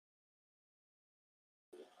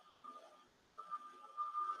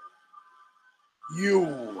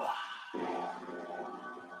You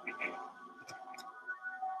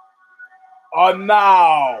are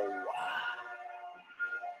now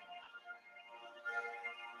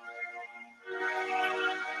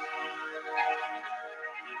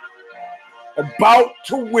about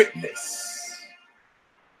to witness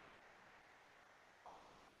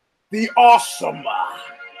the awesome,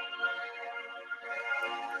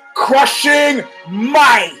 crushing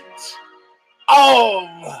might of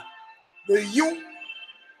the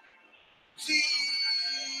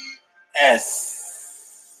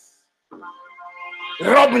U.S.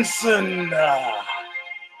 Robinson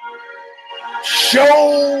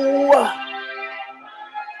Show.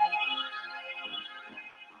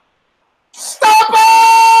 Stomper!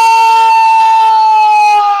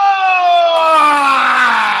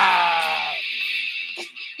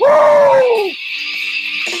 Woo!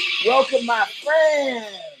 Welcome, my friends.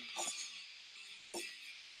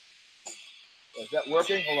 Is that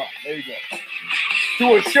working? Hold on. There you go.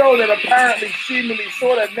 To a show that apparently, seemingly,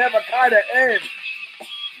 sort of, never kind of ends.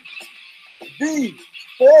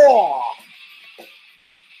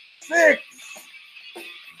 V.46.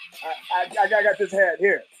 I got this hat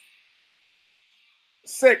here.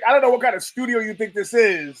 Sick. I don't know what kind of studio you think this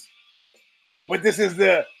is, but this is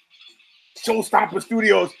the Show Stomper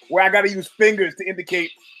Studios where I got to use fingers to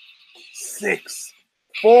indicate 6,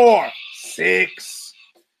 4, 6.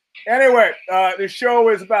 Anyway, the show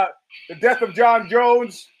is about the death of John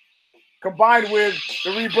Jones combined with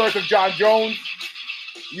the rebirth of John Jones,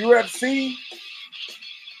 UFC,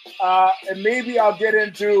 and maybe I'll get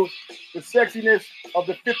into the sexiness of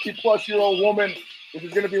the 50-plus-year-old woman, which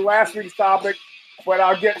is going to be last week's topic, but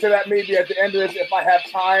I'll get to that maybe at the end of this if I have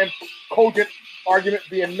time. Cogent argument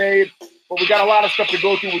being made, but we got a lot of stuff to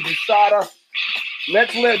go through with USADA.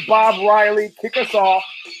 Let's let Bob Riley kick us off.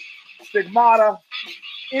 Stigmata,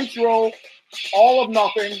 intro, All of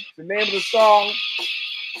Nothing, the name of the song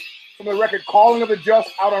from the record Calling of the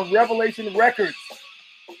Just, out on Revelation Records.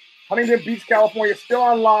 Huntington Beach, California, still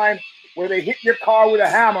online, where they hit your car with a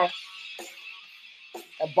hammer.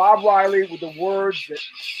 And Bob Riley with the words that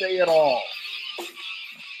say it all.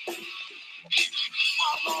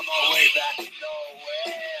 I'm on my way back to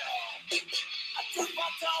nowhere.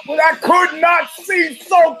 But I could not see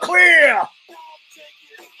so clear.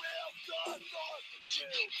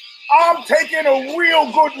 I'm taking a real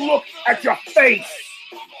good look at your face.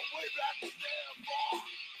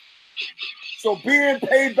 So being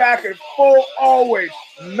paid back in full, always,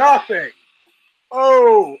 nothing.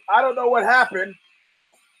 Oh, I don't know what happened,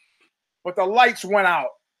 but the lights went out.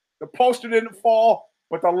 The poster didn't fall,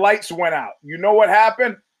 but the lights went out. You know what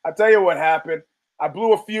happened? I'll tell you what happened. I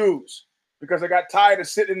blew a fuse because I got tired of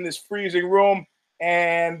sitting in this freezing room,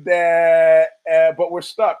 and but we're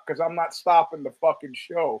stuck because I'm not stopping the fucking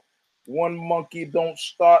show. One monkey don't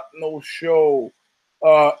start no show.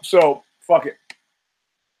 So fuck it.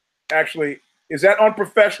 Actually, is that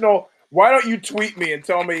unprofessional? Why don't you tweet me and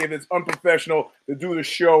tell me if it's unprofessional to do the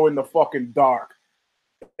show in the fucking dark?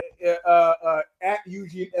 At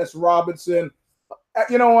Eugene S. Robinson.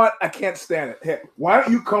 You know what? I can't stand it. Hey, why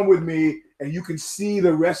don't you come with me and you can see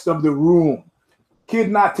the rest of the room? Kid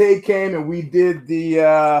Nate came and we did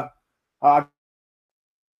the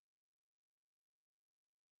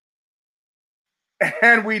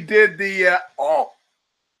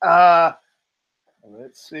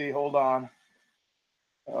let's see. Hold on.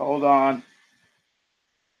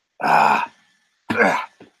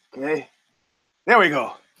 Okay. There we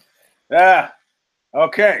go.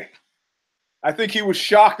 Okay. I think he was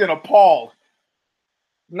shocked and appalled.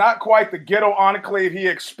 Not quite the ghetto enclave he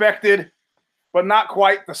expected, but not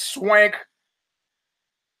quite the swank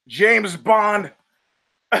James Bond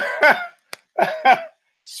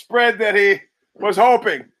spread that he was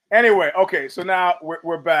hoping. Anyway, okay, so now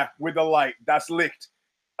we're back with the light. That's licked.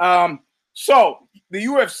 So the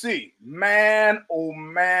UFC, man, oh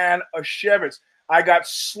man, a Shevitz. I got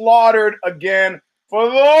slaughtered again. For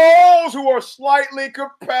those who are slightly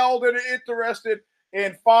compelled and interested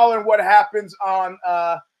in following what happens on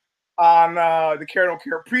the Care Don't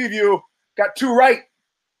Care preview, got two right.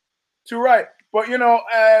 But you know,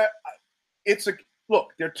 it's a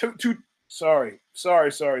look. There are two. Sorry.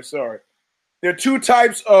 There are two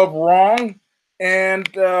types of wrong, and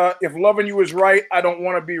if loving you is right, I don't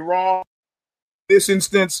want to be wrong. In this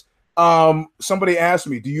instance, somebody asked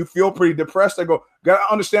me, "Do you feel pretty depressed?" I go, "Gotta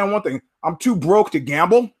understand one thing. I'm too broke to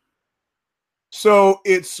gamble, so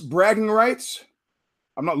it's bragging rights.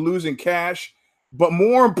 I'm not losing cash, but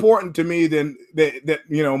more important to me than that,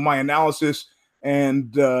 you know, my analysis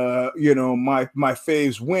and you know, my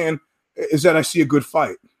faves win is that I see a good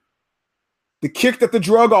fight. The kick that the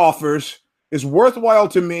drug offers is worthwhile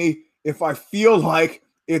to me if I feel like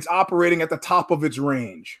it's operating at the top of its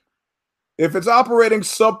range. If it's operating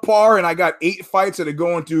subpar and I got 8 fights that are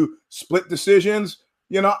going to split decisions,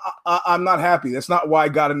 I'm not happy. That's not why I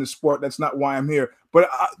got into sport. That's not why I'm here. But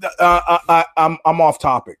I'm off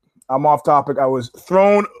topic. I'm off topic. I was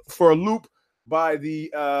thrown for a loop by the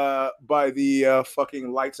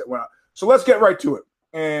fucking lights that went out. So let's get right to it.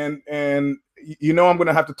 And I'm going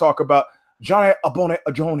to have to talk about Johnny Abone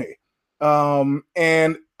Ajone.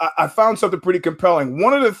 And I found something pretty compelling.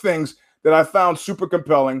 One of the things that I found super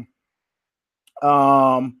compelling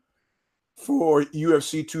for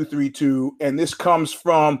UFC 232, and this comes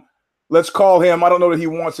from, let's call him, I don't know that he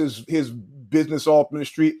wants his business all up in the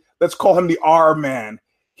street. Let's call him the R man.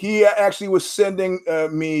 He actually was sending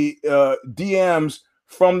me DMs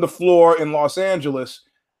from the floor in Los Angeles.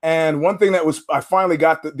 And one thing that was, I finally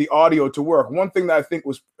got the audio to work. One thing that I think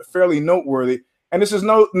was fairly noteworthy, and this is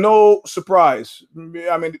no surprise.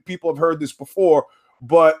 I mean, people have heard this before,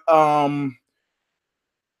 but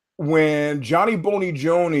when Johnny Boney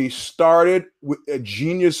Joni started with a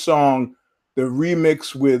genius song, the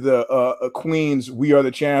remix with Queen's "We Are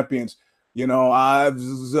the Champions," I've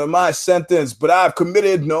my sentence, but I've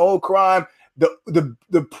committed no crime.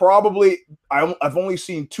 The probably I've only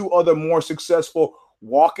seen 2 other more successful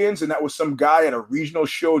walk-ins, and that was some guy at a regional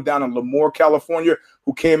show down in Lemoore, California,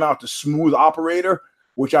 who came out to Smooth Operator,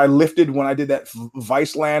 which I lifted when I did that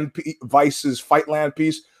Vice's Fightland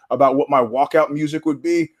piece about what my walkout music would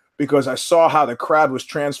be, because I saw how the crowd was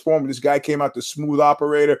transformed. This guy came out to Smooth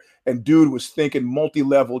Operator, and dude was thinking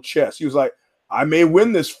multi-level chess. He was like, I may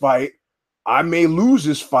win this fight, I may lose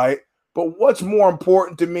this fight, but what's more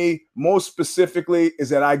important to me, most specifically, is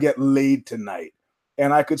that I get laid tonight.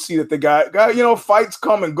 And I could see that the guy, fights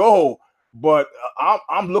come and go, but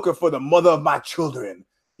I'm looking for the mother of my children.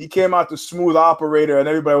 He came out to Smooth Operator, and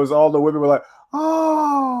all the women were like,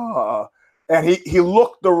 ah. And he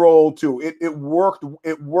looked the role too. It worked.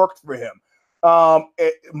 It worked for him.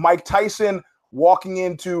 Mike Tyson walking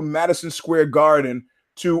into Madison Square Garden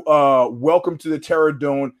to welcome to the Terror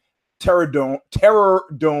Dome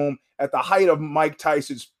at the height of Mike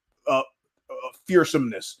Tyson's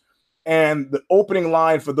fearsomeness. And the opening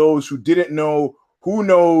line, for those who didn't know, who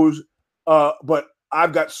knows, but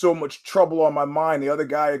I've got so much trouble on my mind. The other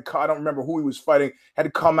guy, I don't remember who he was fighting,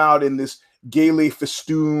 had come out in this gaily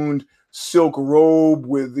festooned silk robe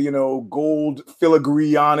with, gold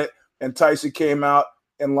filigree on it. And Tyson came out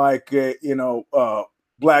in black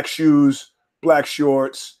shoes, black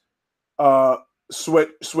shorts,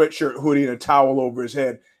 sweatshirt, hoodie, and a towel over his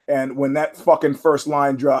head. And when that fucking first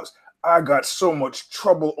line drops, I got so much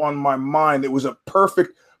trouble on my mind. It was a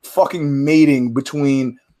perfect fucking mating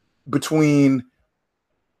between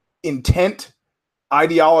intent,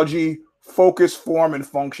 ideology, focus, form, and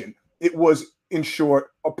function. It was, in short,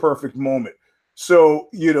 a perfect moment. So,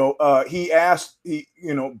 he asked,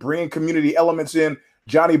 bringing community elements in.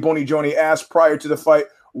 Johnny Boney Joni asked prior to the fight,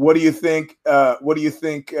 what do you think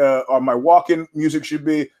my walk-in music should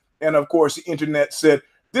be? And of course, the internet said,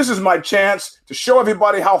 this is my chance to show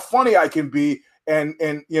everybody how funny I can be. And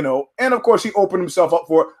of course he opened himself up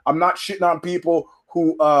for it. I'm not shitting on people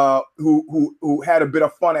who had a bit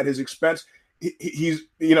of fun at his expense. He's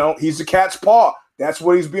a cat's paw. That's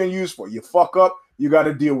what he's being used for. You fuck up, you got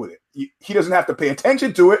to deal with it. He doesn't have to pay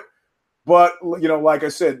attention to it, but like I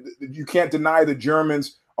said, you can't deny the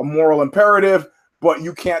Germans a moral imperative, but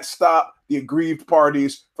you can't stop the aggrieved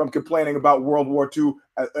parties from complaining about World War II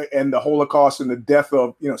and the Holocaust and the death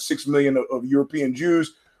of 6 million of European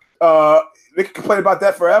Jews. They can complain about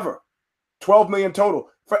that forever. 12 million total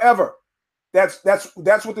forever. That's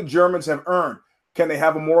what the Germans have earned. Can they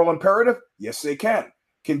have a moral imperative? Yes, they can.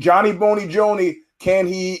 Can Johnny Boney Joni? Can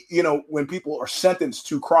he? When people are sentenced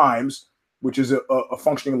to crimes, which is a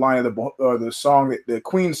functioning line of the song, the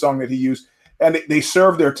Queen song that he used, and they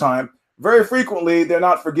serve their time. Very frequently, they're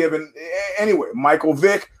not forgiven anyway. Michael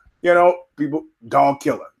Vick, people, dog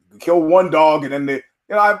killer. You kill one dog, and then they,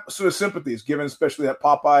 I have sort of sympathies, given especially that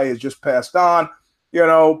Popeye has just passed on,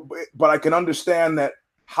 but I can understand that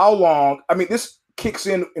how long, this kicks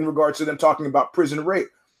in regards to them talking about prison rape.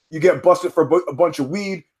 You get busted for a bunch of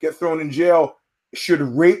weed, get thrown in jail. Should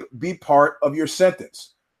rape be part of your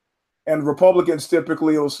sentence? And Republicans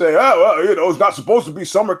typically will say, oh, well, it's not supposed to be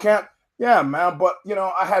summer camp. Yeah, man, but,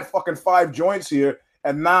 I had fucking 5 joints here,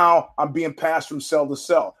 and now I'm being passed from cell to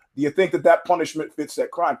cell. Do you think that punishment fits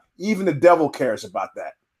that crime? Even the devil cares about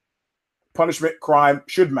that. Punishment, crime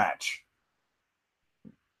should match.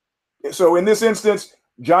 So in this instance,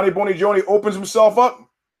 Johnny Boney Joni opens himself up.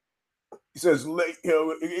 He says,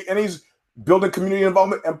 and he's building community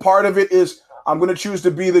involvement, and part of it is, I'm going to choose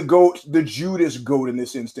to be the goat, the Judas goat in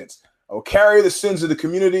this instance. I'll carry the sins of the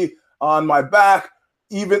community on my back,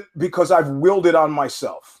 even because I've willed it on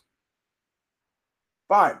myself.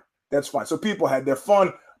 Fine. That's fine. So people had their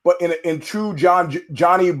fun, but in true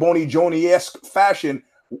Johnny Boney Joni-esque fashion,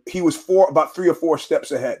 he was about 3 or 4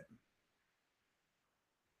 steps ahead.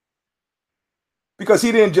 Because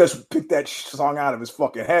he didn't just pick that song out of his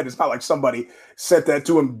fucking head. It's not like somebody sent that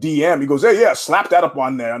to him DM. He goes, hey, yeah, slap that up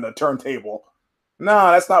on there on the turntable.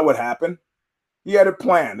 No, that's not what happened. He had it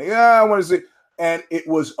planned. Yeah, I want to see. And it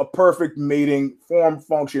was a perfect mating form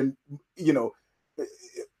function. You know,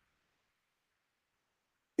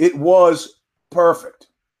 it was perfect.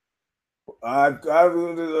 I've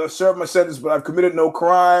served my sentence, but I've committed no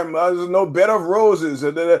crime. There's no bed of roses.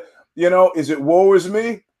 You know, is it woe is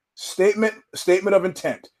me? Statement of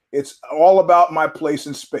intent. It's all about my place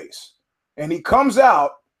in space. And he comes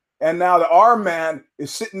out, and now the R man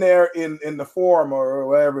is sitting there in the forum or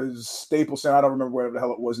whatever, his Staples Center. I don't remember whatever the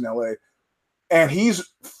hell it was in LA. And he's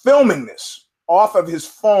filming this off of his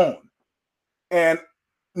phone. And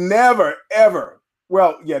never, ever,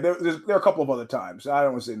 well, yeah, there are a couple of other times. I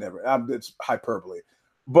don't want to say never. It's hyperbole.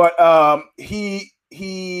 But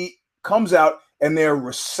he comes out, and they're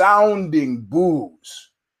resounding boos.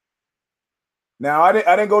 Now, I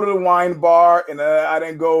didn't go to the wine bar, and I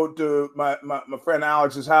didn't go to my friend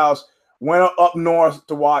Alex's house. Went up north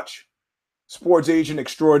to watch sports agent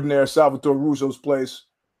extraordinaire Salvatore Russo's place.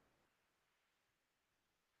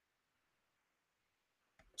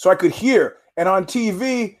 So I could hear, and on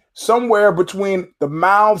TV, somewhere between the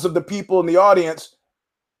mouths of the people in the audience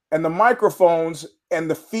and the microphones and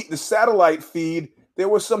the satellite feed, there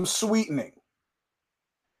was some sweetening.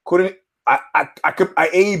 I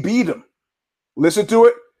A-B'd them. Listen to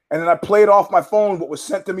it, and then I played off my phone what was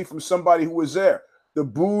sent to me from somebody who was there. The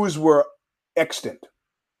boos were extant.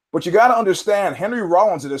 But you got to understand, Henry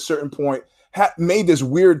Rollins at a certain point made this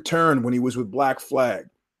weird turn when he was with Black Flag.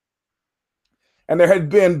 And there had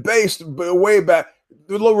been, based way back,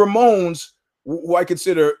 the little Ramones, who I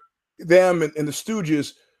consider them and the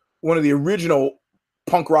Stooges one of the original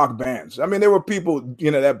punk rock bands. I mean, there were people,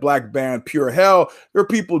 that black band, Pure Hell. There were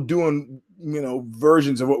people doing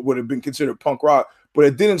versions of what would have been considered punk rock, but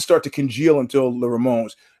it didn't start to congeal until the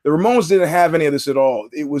Ramones. The Ramones didn't have any of this at all.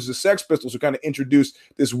 It was the Sex Pistols who kind of introduced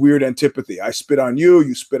this weird antipathy. I spit on you,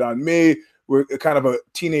 you spit on me. We're kind of a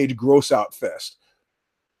teenage gross out fest.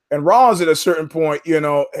 And Rollins at a certain point,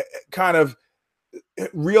 kind of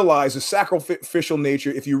realized the sacrificial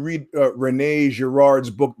nature. If you read Rene Girard's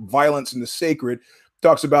book, Violence and the Sacred,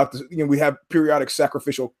 talks about we have periodic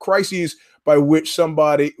sacrificial crises by which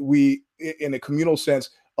somebody, we, in a communal sense,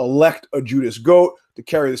 elect a Judas goat to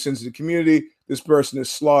carry the sins of the community. This person is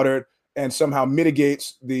slaughtered and somehow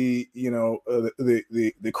mitigates the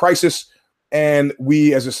crisis, and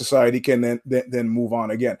we as a society can then move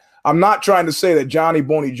on again. I'm not trying to say that Johnny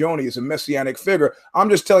Boney Joni is a messianic figure.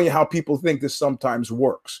 I'm just telling you how people think this sometimes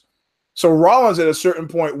works. So Rollins at a certain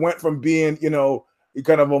point went from being,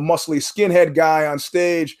 kind of a muscly skinhead guy on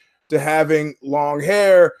stage to having long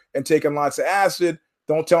hair and taking lots of acid.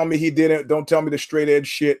 Don't tell me he didn't. Don't tell me the straight edge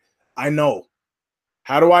shit. I know.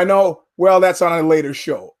 How do I know? Well, that's on a later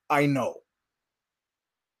show. I know.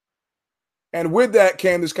 And with that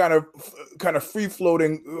came this kind of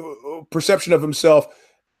free-floating perception of himself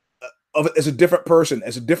as a different person,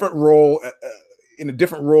 as a different role, in a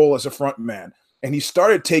different role as a front man. And he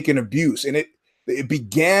started taking abuse. And it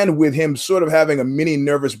began with him sort of having a mini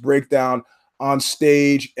nervous breakdown on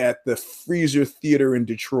stage at the Freezer Theater in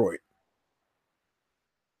Detroit.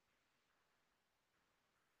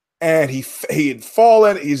 And he had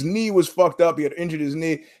fallen, his knee was fucked up, he had injured his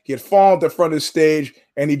knee, he had fallen to the front of the stage,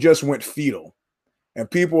 and he just went fetal.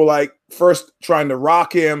 And people were like first trying to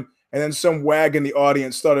rock him, and then some wag in the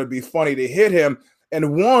audience started to be funny to hit him.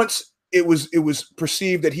 And once it was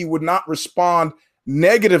perceived that he would not respond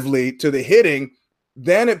negatively to the hitting,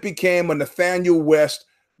 then it became a Nathaniel West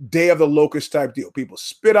Day of the Locust type deal. People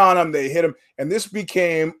spit on him, they hit him, and this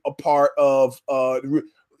became a part of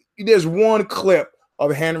there's one clip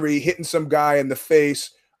of Henry hitting some guy in the face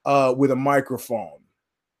with a microphone.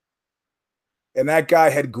 And that guy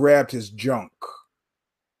had grabbed his junk.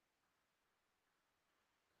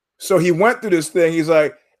 So he went through this thing. He's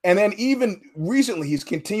like, and then even recently he's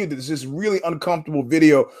continued this really uncomfortable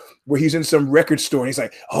video where he's in some record store and he's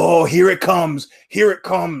like, oh, here it comes. Here it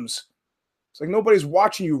comes. It's like, nobody's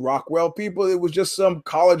watching you, Rockwell. People, it was just some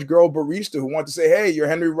college girl barista who wanted to say, hey, you're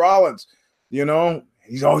Henry Rollins.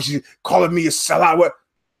 He's always calling me a sellout. What?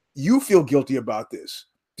 You feel guilty about this.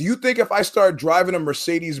 Do you think if I start driving a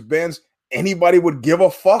Mercedes-Benz, anybody would give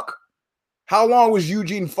a fuck? How long was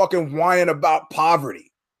Eugene fucking whining about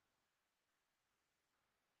poverty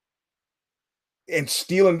and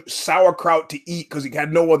stealing sauerkraut to eat because he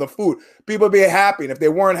had no other food? People would be happy. And if they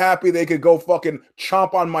weren't happy, they could go fucking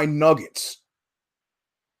chomp on my nuggets.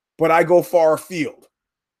 But I go far afield.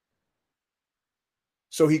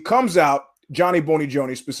 So he comes out, Johnny Boney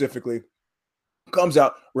Joni specifically, comes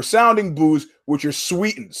out, resounding boos, which are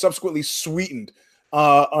sweetened, subsequently sweetened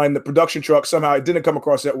on the production truck. Somehow it didn't come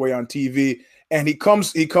across that way on TV. And he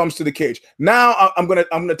comes to the cage. Now I'm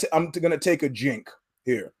gonna take a jink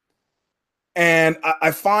here. And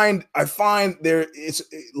I find there is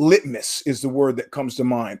litmus is the word that comes to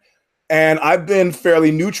mind. And I've been fairly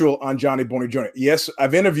neutral on Johnny Boney Jr. Yes,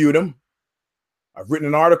 I've interviewed him. I've written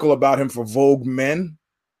an article about him for Vogue Men.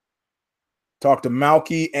 Talked to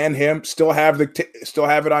Malky and him. Still have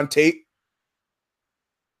it on tape.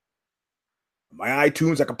 My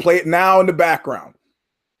iTunes, I can play it now in the background.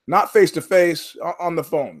 Not face to face, on the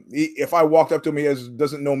phone. If I walked up to him, he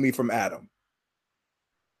doesn't know me from Adam.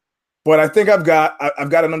 But I think I've got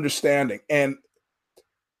an understanding. And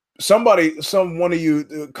one of you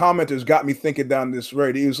commenters got me thinking down this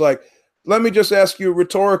road. He was like, "Let me just ask you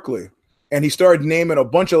rhetorically," and he started naming a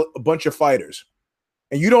bunch of fighters.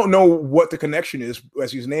 And you don't know what the connection is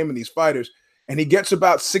as he's naming these fighters. And he gets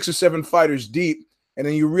about 6 or 7 fighters deep. And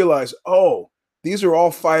then you realize, oh, these are all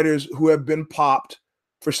fighters who have been popped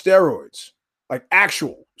for steroids, like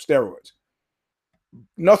actual steroids.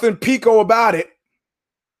 Nothing pico about it.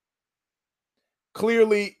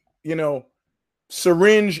 Clearly,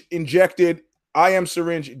 syringe injected, IM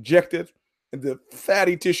syringe injected in the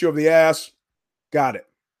fatty tissue of the ass. Got it.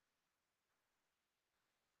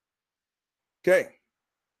 Okay.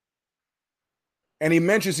 And he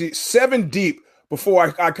mentions he's 7 deep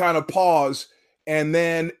before I kind of pause, and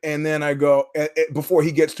then I go before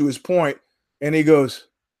he gets to his point, and he goes,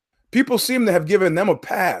 "People seem to have given them a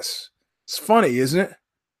pass. It's funny, isn't it?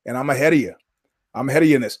 And I'm ahead of you. I'm ahead of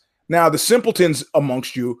you in this. Now, the simpletons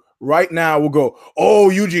amongst you right now will go,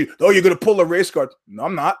 oh, Eugene, oh, you're going to pull a race card. No,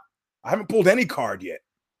 I'm not. I haven't pulled any card yet,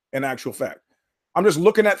 in actual fact. I'm just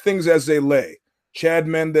looking at things as they lay. Chad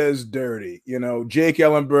Mendez, dirty. Jake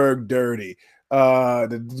Ellenberg, dirty.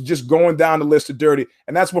 Just going down the list of dirty.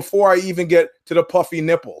 And that's before I even get to the puffy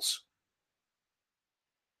nipples.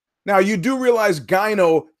 Now, you do realize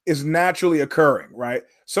gyno is naturally occurring, right?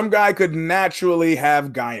 Some guy could naturally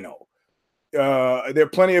have gyno. There are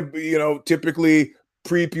plenty of, typically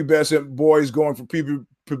prepubescent boys going from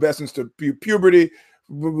prepubescence to puberty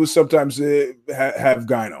will sometimes have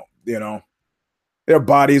gyno, Their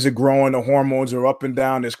bodies are growing, the hormones are up and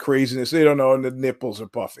down, there's craziness. They don't know, and the nipples are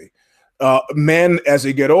puffy. Men, as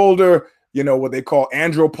they get older, what they call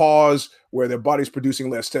andropause, where their body's producing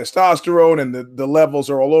less testosterone and the levels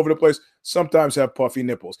are all over the place, sometimes have puffy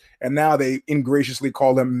nipples. And now they ingraciously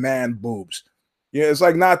call them man boobs. It's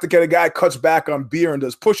like not the kind of guy cuts back on beer and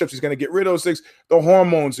does push-ups. He's going to get rid of those things. The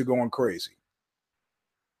hormones are going crazy.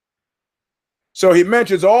 So he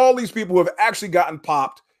mentions all these people who have actually gotten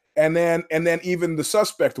popped, and then even the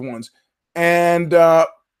suspect ones. And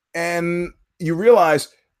you realize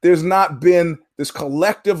there's not been this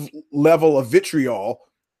collective level of vitriol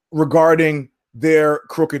regarding their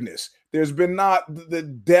crookedness. There's been not the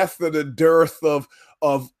death or the dearth of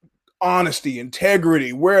honesty,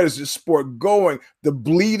 integrity. Where is this sport going? The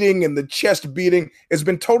bleeding and the chest beating has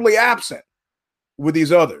been totally absent with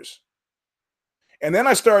these others. And then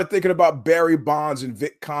I started thinking about Barry Bonds and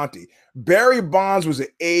Vic Conti. Barry Bonds was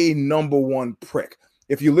a number one prick.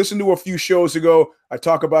 If you listen to a few shows ago, I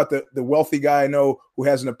talk about the wealthy guy I know who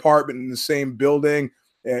has an apartment in the same building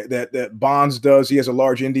that Bonds does. He has a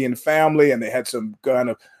large Indian family, and they had some kind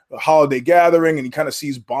of holiday gathering, and he kind of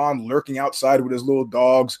sees Bond lurking outside with his little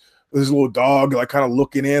dog, like kind of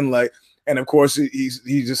looking in, like, and of course he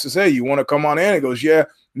just says, "Hey, you want to come on in?" He goes, "Yeah."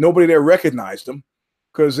 Nobody there recognized him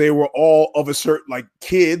because they were all of a certain, like,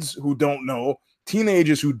 kids who don't know,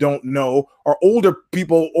 teenagers who don't know, or older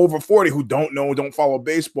people over 40 who don't know, don't follow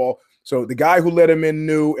baseball. So the guy who let him in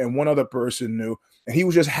knew, and one other person knew, and he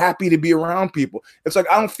was just happy to be around people. It's like,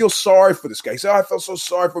 I don't feel sorry for this guy. He said, I felt so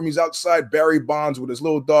sorry for him. He's outside Barry Bonds with his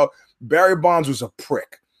little dog. Barry Bonds was a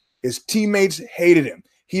prick. His teammates hated him.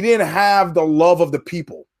 He didn't have the love of the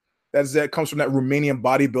people. That comes from that Romanian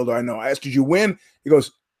bodybuilder I know. I asked, did you win? He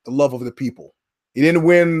goes, the love of the people. He didn't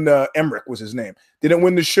win, Emmerich was his name. Didn't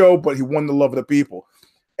win the show, but he won the love of the people.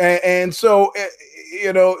 And so,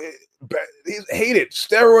 he's hated.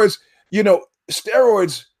 Steroids,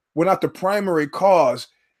 steroids were not the primary cause.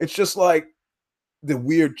 It's just like the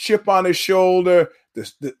weird chip on his shoulder,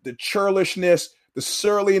 the churlishness, the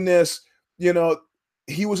surliness.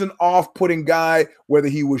 he was an off-putting guy, whether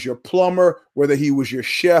he was your plumber, whether he was your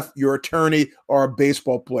chef, your attorney, or a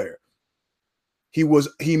baseball player.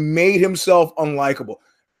 He made himself unlikable.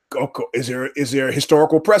 Is there a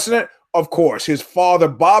historical precedent? Of course. His father,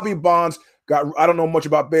 Bobby Bonds, I don't know much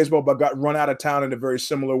about baseball, but got run out of town in a very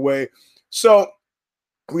similar way. So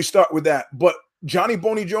we start with that. But Johnny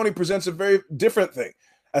Boney Joni presents a very different thing.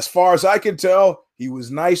 As far as I can tell, he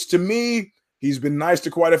was nice to me. He's been nice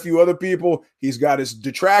to quite a few other people. He's got his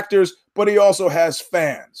detractors, but he also has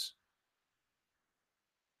fans.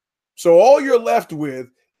 So all you're left with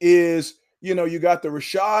is, you got the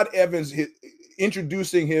Rashad Evans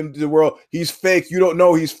introducing him to the world. He's fake. You don't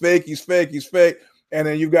know he's fake. He's fake. He's fake. And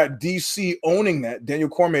then you've got DC owning that. Daniel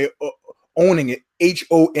Cormier owning it.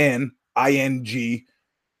 Honing,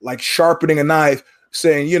 like sharpening a knife,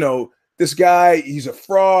 saying, this guy, he's a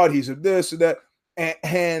fraud. He's a this and that.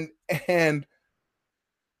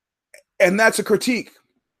 And that's a critique.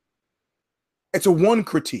 It's a one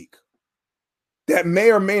critique that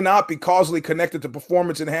may or may not be causally connected to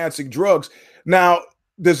performance-enhancing drugs. Now,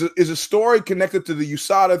 is a story connected to the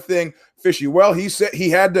USADA thing fishy? Well, he said he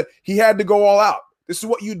had to go all out. This is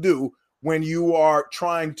what you do when you are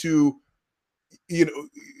trying to,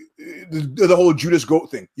 the whole Judas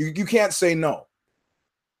Goat thing. You can't say no.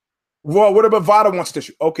 Well, what about VADA wants to test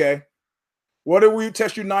you? Okay. What if we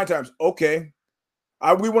test you 9 times? Okay.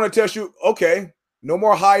 We want to test you. Okay. No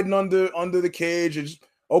more hiding under the cage.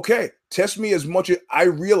 Okay. Test me as much as I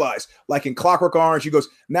realize. Like in Clockwork Orange, he goes,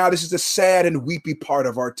 now this is the sad and weepy part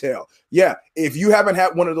of our tale. Yeah. If you haven't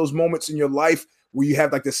had one of those moments in your life where you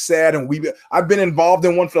have like the sad and weepy, I've been involved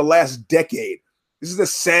in one for the last decade. This is the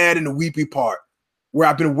sad and weepy part where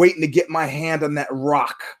I've been waiting to get my hand on that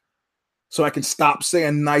rock so I can stop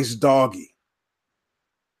saying nice doggy.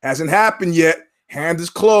 Hasn't happened yet. Hand is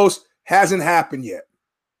close. Hasn't happened yet.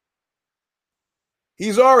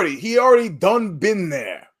 He already done been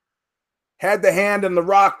there. Had the hand on the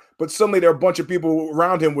rock, but suddenly there are a bunch of people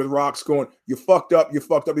around him with rocks going, you fucked up, you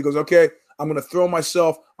fucked up. He goes, okay, I'm going to throw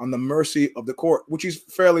myself on the mercy of the court, which he's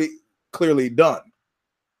fairly clearly done.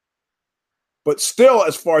 But still,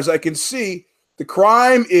 as far as I can see, the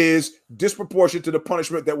crime is disproportionate to the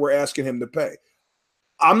punishment that we're asking him to pay.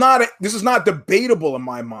 This is not debatable in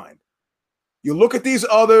my mind. You look at these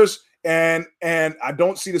others, and I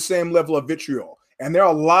don't see the same level of vitriol. And there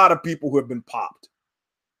are a lot of people who have been popped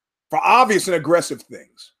for obvious and aggressive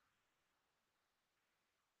things.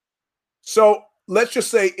 So let's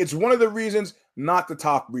just say it's one of the reasons, not the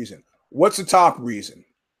top reason. What's the top reason?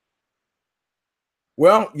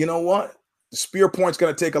 Well, you know what? The spear point's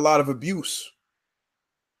going to take a lot of abuse.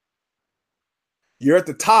 You're at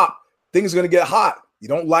the top, things are going to get hot. You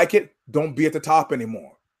don't like it, don't be at the top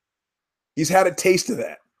anymore. He's had a taste of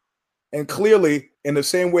that. And clearly, in the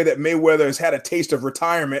same way that Mayweather has had a taste of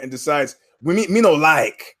retirement and decides, me no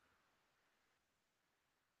like.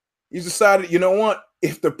 He's decided, you know what?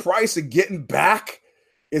 If the price of getting back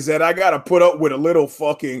is that I got to put up with a little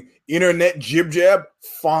fucking internet jib-jab,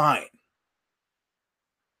 fine.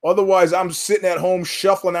 Otherwise, I'm sitting at home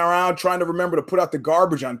shuffling around trying to remember to put out the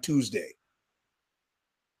garbage on Tuesday.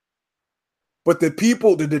 But the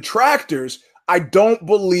detractors, I don't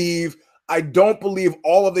believe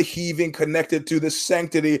all of the heaving connected to the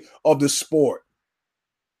sanctity of the sport.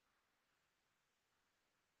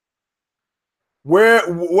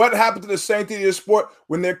 What happened to the sanctity of the sport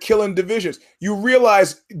when they're killing divisions? You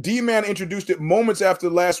realize D-Man introduced it moments after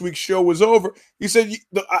last week's show was over. He said,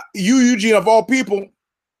 you Eugene, of all people,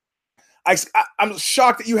 I'm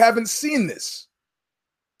shocked that you haven't seen this.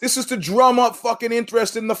 This is to drum up fucking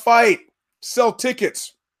interest in the fight. Sell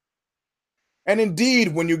tickets. And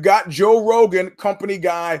indeed, when you got Joe Rogan, company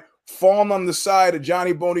guy, falling on the side of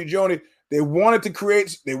Johnny Boney Joni, they wanted to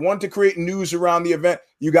create news around the event.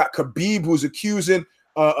 You got Khabib, who's accusing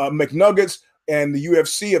McNuggets and the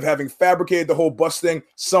UFC of having fabricated the whole bus thing,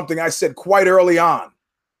 something I said quite early on.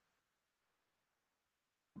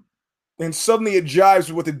 And suddenly it jives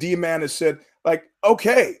with what the D-Man has said. Like,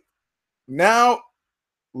 okay, now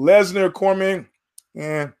Lesnar, Cormier,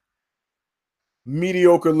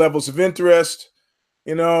 mediocre levels of interest.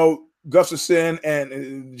 Gustafson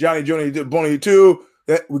and Johnny Boney too.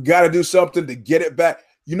 That we got to do something to get it back.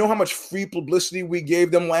 You know how much free publicity we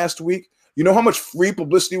gave them last week? You know how much free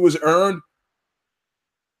publicity was earned?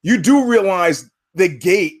 You do realize the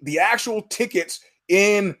gate, the actual tickets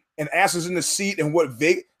in and asses in the seat and what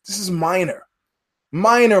Vegas, this is minor.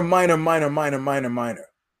 Minor.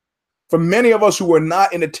 For many of us who were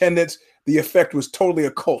not in attendance, the effect was totally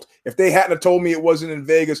occult. If they hadn't have told me it wasn't in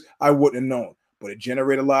Vegas, I wouldn't have known. But it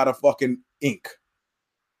generated a lot of fucking ink,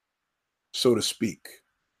 so to speak.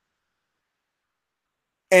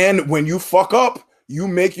 And when you fuck up,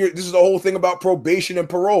 this is the whole thing about probation and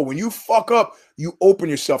parole. When you fuck up, you open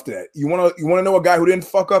yourself to that. You want to know a guy who didn't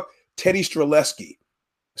fuck up? Teddy Streleski,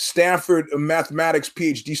 Stanford mathematics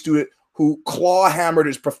PhD student who claw hammered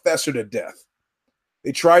his professor to death.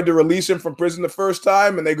 They tried to release him from prison the first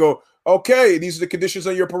time, and they go, okay, these are the conditions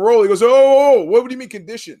on your parole. He goes, oh, what do you mean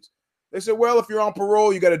conditions? They said, well, if you're on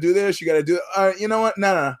parole, you got to do this, you got to do you know what?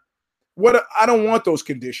 No. I don't want those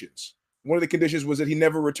conditions. One of the conditions was that he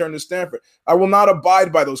never returned to Stanford. I will not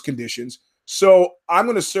abide by those conditions. So I'm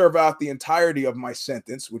going to serve out the entirety of my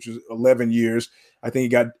sentence, which was 11 years. I think he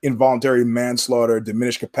got involuntary manslaughter,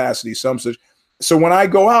 diminished capacity, some such. So when I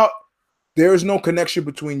go out, there is no connection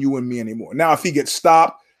between you and me anymore. Now, if he gets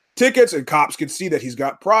stopped, tickets and cops can see that he's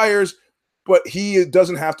got priors, but he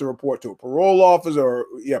doesn't have to report to a parole officer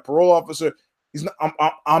parole officer. He's not.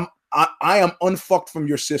 I am unfucked from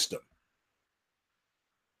your system.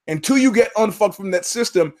 Until you get unfucked from that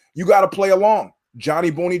system, you got to play along. Johnny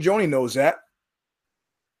Boney Joni knows that.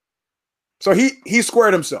 So he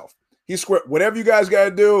squared himself. He squared whatever you guys got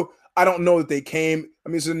to do. I don't know that they came. I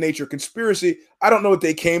mean, it's a nature of conspiracy. I don't know that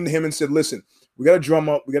they came to him and said, listen, we got to drum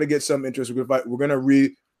up. We got to get some interest. We're going to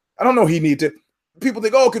read. I don't know he need to. People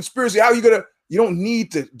think, oh, conspiracy. How are you going to? You don't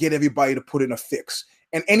need to get everybody to put in a fix.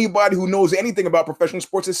 And anybody who knows anything about professional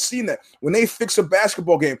sports has seen that. When they fix a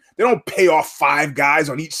basketball game, they don't pay off 5 guys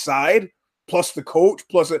on each side, plus the coach,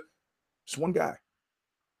 just one guy.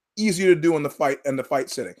 Easier to do in the fight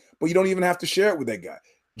setting. But you don't even have to share it with that guy.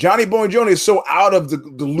 Johnny Boney Joni is so out of the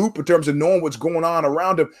loop in terms of knowing what's going on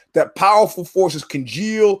around him that powerful forces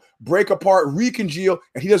congeal, break apart, recongeal,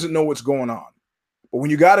 and he doesn't know what's going on. But when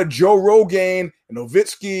you got a Joe Rogan and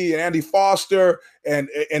Nowitzki and Andy Foster and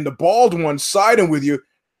the bald ones siding with you,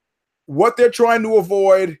 what they're trying to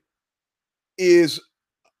avoid is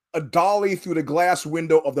a dolly through the glass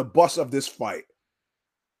window of the bus of this fight.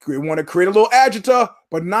 We want to create a little agita,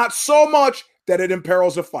 but not so much that it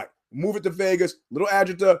imperils the fight. Move it to Vegas, little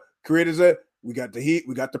agita, we got the heat,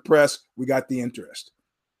 we got the press, we got the interest.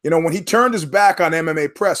 You know, when he turned his back on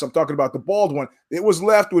MMA press, I'm talking about the bald one, it was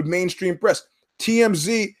left with mainstream press.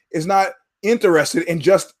 TMZ is not interested in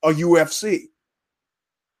just a UFC.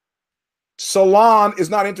 Salon is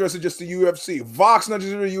not interested just in UFC. Vox not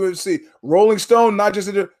just in UFC. Rolling Stone not just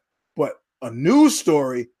in but a news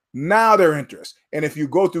story, now they're interested. And if you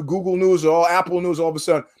go through Google News or Apple News, all of a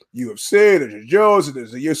sudden, UFC, there's a Joe's,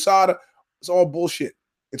 there's a USADA. It's all bullshit.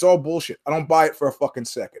 It's all bullshit. I don't buy it for a fucking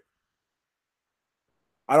second.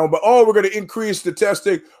 I don't buy, we're going to increase the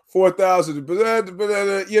testing 4,000.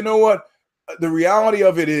 You know what? The reality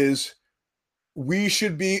of it is we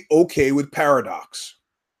should be okay with paradox.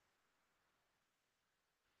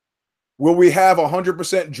 Will we have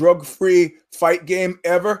 100% drug-free fight game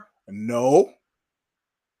ever? No.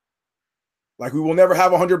 Like we will never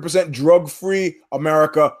have 100% drug-free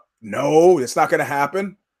America? No, it's not going to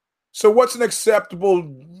happen. So what's an acceptable,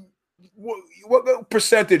 what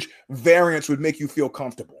percentage variance would make you feel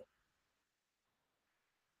comfortable?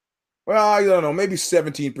 Well, I don't know, maybe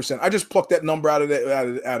 17%. I just plucked that number out of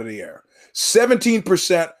the air.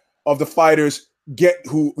 17% of the fighters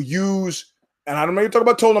who use, and I don't know, you're talking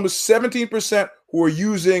about total numbers, 17% who are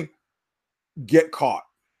using get caught.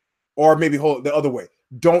 Or maybe hold it the other way,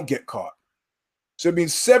 don't get caught. So it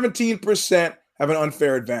means 17% have an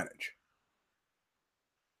unfair advantage.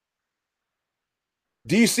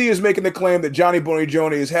 DC is making the claim that Johnny Boney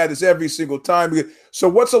Joni has had this every single time. So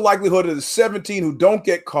what's the likelihood of the 17 who don't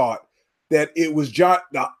get caught that it was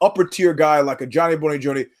the upper tier guy like a Johnny Boney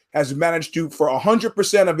Joni has managed to, for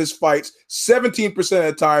 100% of his fights, 17% of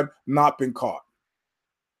the time, not been caught?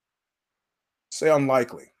 Say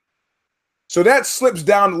unlikely. So that slips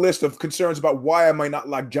down the list of concerns about why I might not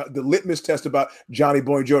like the litmus test about Johnny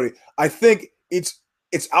Boney Joni. I think it's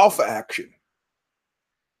alpha action.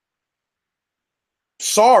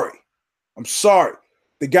 I'm sorry.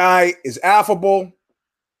 The guy is affable.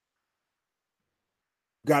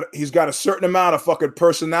 He's got a certain amount of fucking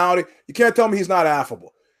personality. You can't tell me he's not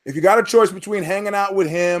affable. If you got a choice between hanging out with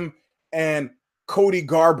him and Cody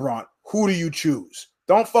Garbrandt, who do you choose?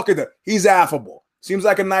 Don't fucking do. He's affable. Seems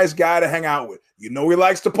like a nice guy to hang out with. You know he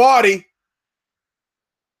likes to party.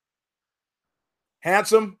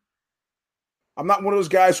 Handsome. I'm not one of those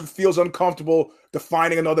guys who feels uncomfortable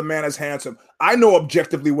defining another man as handsome. I know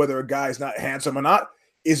objectively whether a guy is not handsome or not.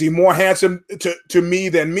 Is he more handsome to me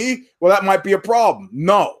than me? Well, that might be a problem.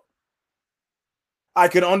 No. I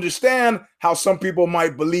can understand how some people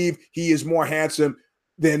might believe he is more handsome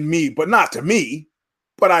than me, but not to me.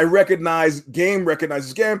 But I recognizes game.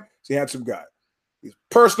 He's a handsome guy. He's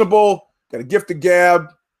personable, got a gift of gab,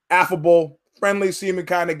 affable, friendly seeming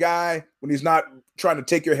kind of guy when he's not trying to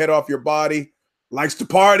take your head off your body, likes to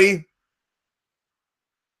party.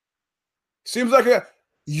 Seems like in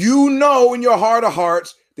your heart of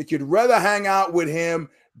hearts that you'd rather hang out with him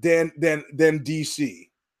than DC.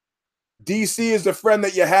 DC is the friend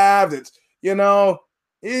that you have that's,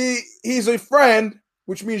 he's a friend,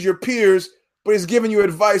 which means you're peers, but he's giving you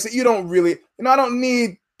advice that you don't really, I don't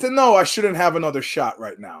need to know I shouldn't have another shot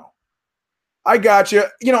right now. I got you.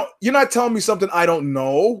 You're not telling me something I don't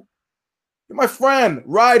know. You're my friend.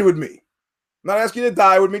 Ride with me. I'm not asking you to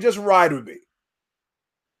die with me. Just ride with me.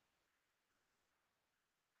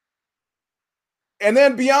 And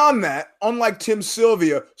then beyond that, unlike Tim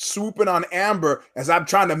Sylvia swooping on Amber as I'm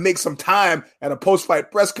trying to make some time at a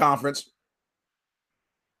post-fight press conference,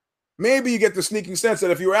 maybe you get the sneaking sense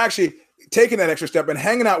that if you were actually taking that extra step and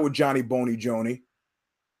hanging out with Johnny Boney Joni,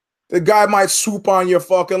 the guy might swoop on your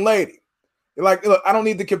fucking lady. You're like, look, I don't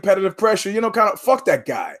need the competitive pressure. Kind of fuck that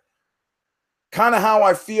guy. Kind of how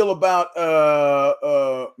I feel about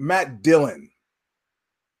Matt Dillon.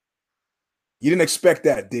 You didn't expect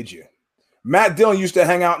that, did you? Matt Dillon used to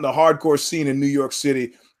hang out in the hardcore scene in New York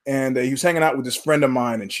City, and he was hanging out with this friend of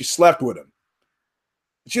mine, and she slept with him.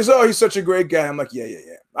 She says, "Oh, he's such a great guy." I'm like, yeah.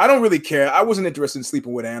 I don't really care. I wasn't interested in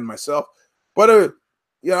sleeping with Ann myself, but I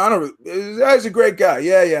don't. He's a great guy.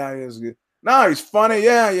 Yeah, he's good. No, he's funny.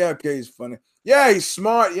 Yeah, okay, he's funny. Yeah, he's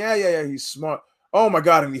smart. Yeah, he's smart. Oh my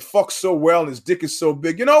God, and he fucks so well, and his dick is so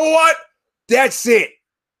big. You know what? That's it.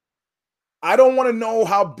 I don't want to know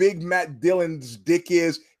how big Matt Dillon's dick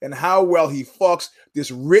is and how well he fucks this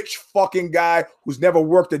rich fucking guy who's never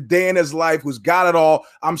worked a day in his life, who's got it all.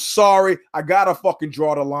 I'm sorry. I got to fucking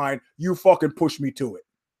draw the line. You fucking push me to it.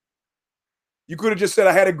 You could have just said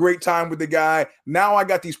I had a great time with the guy. Now I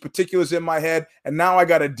got these particulars in my head, and now I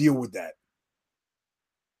got to deal with that.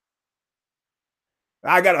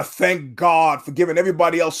 I got to thank God for giving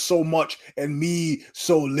everybody else so much and me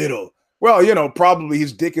so little. Well, probably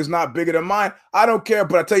his dick is not bigger than mine. I don't care,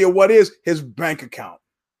 but I tell you what is his bank account.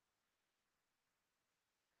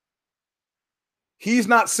 He's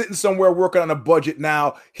not sitting somewhere working on a budget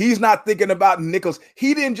now. He's not thinking about nickels.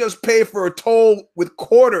 He didn't just pay for a toll with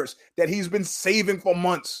quarters that he's been saving for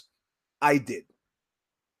months. I did.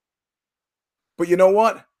 But you know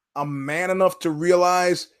what? I'm man enough to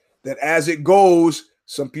realize that as it goes,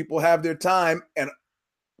 some people have their time. And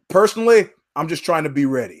personally, I'm just trying to be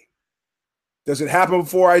ready. Does it happen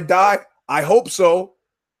before I die? I hope so.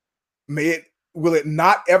 Will it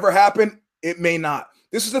not ever happen? It may not.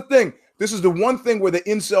 This is the thing. This is the one thing where the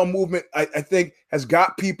incel movement, I think, has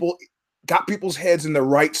got people's heads in the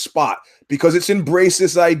right spot, because it's embraced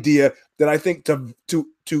this idea that I think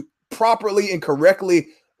to properly and correctly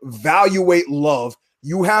evaluate love,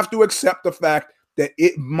 you have to accept the fact that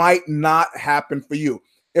it might not happen for you.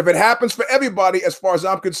 If it happens for everybody, as far as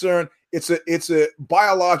I'm concerned, it's a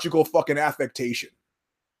biological fucking affectation.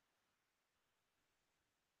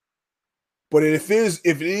 But if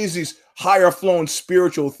it is these higher flown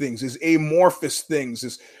spiritual things, these amorphous things,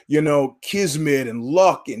 this, kismet and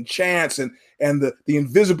luck and chance and the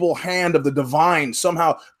invisible hand of the divine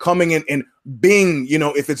somehow coming in and being,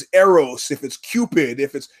 if it's Eros, if it's Cupid,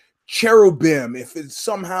 if it's cherubim, if it's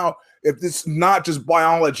not just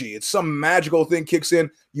biology, it's some magical thing kicks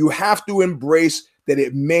in, you have to embrace that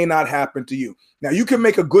it may not happen to you. Now, you can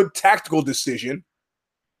make a good tactical decision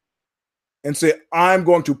and say, I'm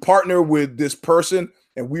going to partner with this person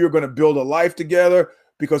and we are going to build a life together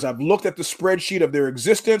because I've looked at the spreadsheet of their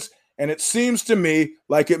existence and it seems to me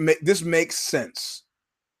like this makes sense.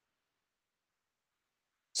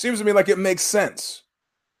 Seems to me like it makes sense.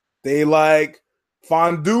 They like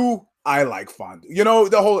fondue. I like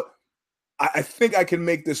fondue. I think I can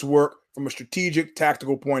make this work from a strategic,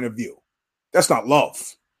 tactical point of view. That's not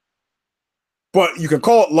love. But you can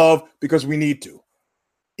call it love because we need to.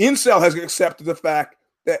 Incel has accepted the fact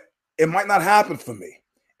that it might not happen for me.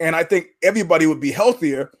 And I think everybody would be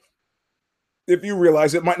healthier if you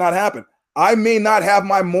realize it might not happen. I may not have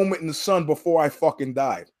my moment in the sun before I fucking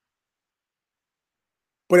died.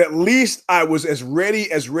 But at least I was as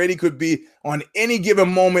ready could be on any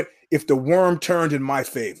given moment if the worm turned in my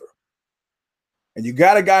favor. And you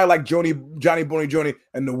got a guy like Johnny Boney Joni,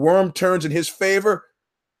 and the worm turns in his favor,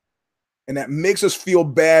 and that makes us feel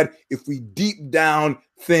bad if we deep down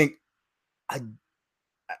think, I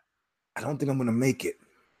don't think I'm going to make it.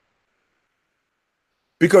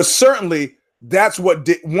 Because certainly that's what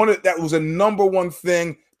that was a number one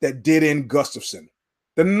thing that did in Gustafson.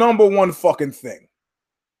 The number one fucking thing.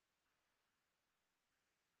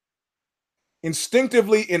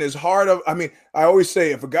 Instinctively in his heart I always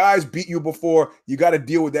say, if a guy's beat you before, you got to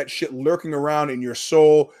deal with that shit lurking around in your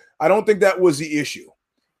soul. I don't think that was the issue.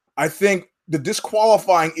 I think the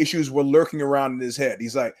disqualifying issues were lurking around in his head.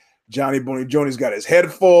 He's like, Johnny Boney Jr.'s got his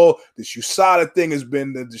head full. This USADA thing has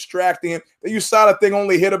been distracting him. The USADA thing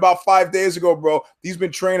only hit about 5 days ago, bro. He's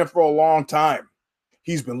been training for a long time.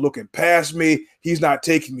 He's been looking past me. He's not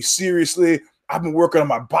taking me seriously. I've been working on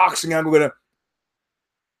my boxing. You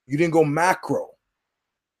didn't go macro.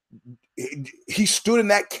 He stood in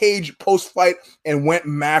that cage post-fight and went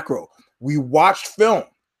macro. We watched film.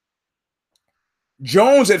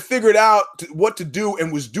 Jones had figured out what to do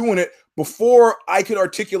and was doing it before I could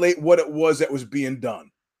articulate what it was that was being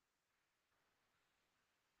done.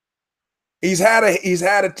 He's had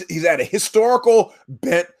a historical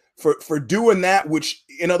bent for doing that, which,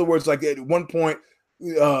 in other words, like at one point,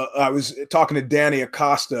 I was talking to Danny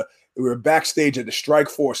Acosta. We were backstage at the Strike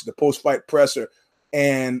Force, the post-fight presser,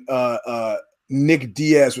 and Nick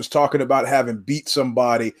Diaz was talking about having beat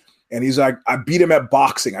somebody. And he's like, I beat him at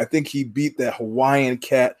boxing. I think he beat that Hawaiian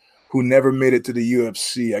cat who never made it to the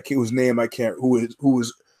UFC.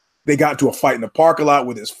 They got into a fight in the parking lot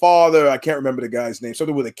with his father. I can't remember the guy's name,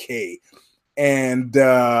 something with a K. And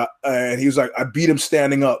he was like, I beat him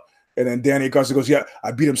standing up. And then Danny Acosta goes, yeah,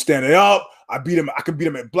 I beat him standing up. I could beat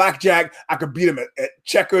him at blackjack. I could beat him at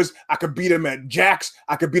checkers. I could beat him at jacks.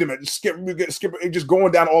 I could beat him at skipper, just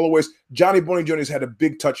going down all the ways. Johnny Boney Jr.'s had a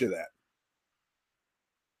big touch of that.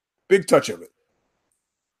 Big touch of it.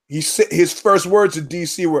 His first words to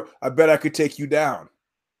DC were, I bet I could take you down.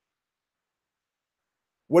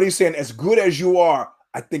 What he's saying, as good as you are,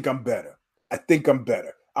 I think I'm better. I think I'm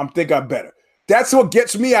better. I'm better. That's what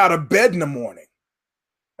gets me out of bed in the morning.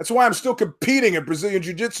 That's why I'm still competing in Brazilian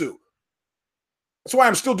Jiu-Jitsu. That's why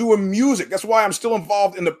I'm still doing music. That's why I'm still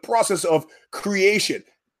involved in the process of creation,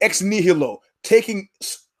 ex nihilo, taking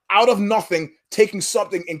out of nothing, taking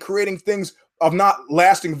something and creating things of not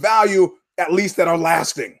lasting value, at least that are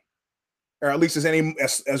lasting, or at least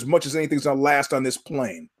as much as anything's gonna last on this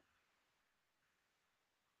plane.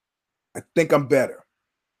 I think I'm better.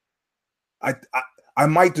 I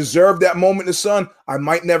might deserve that moment in the sun. I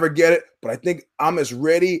might never get it, but I think I'm as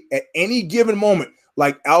ready at any given moment,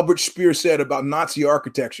 like Albert Speer said about Nazi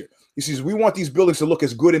architecture. He says, we want these buildings to look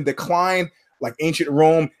as good in decline, like ancient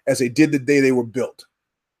Rome, as they did the day they were built.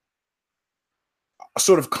 A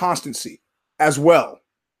sort of constancy as well.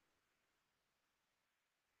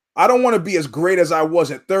 I don't want to be as great as I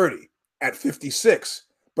was at 30, at 56,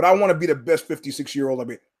 but I want to be the best 56-year-old. I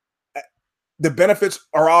mean, the benefits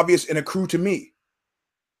are obvious and accrue to me.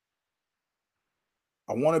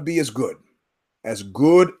 I want to be as good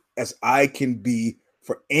as I can be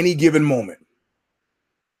for any given moment.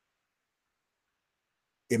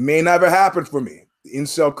 It may never happen for me. The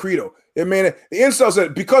incel credo. The incel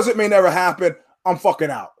said, because it may never happen, I'm fucking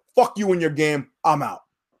out. Fuck you and your game. I'm out.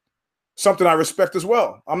 Something I respect as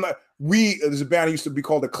well. There's a band that used to be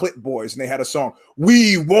called the Clit Boys, and they had a song,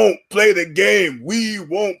 We Won't Play the Game. We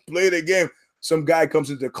won't play the game. Some guy comes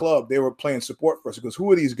into the club. They were playing support for us. He goes,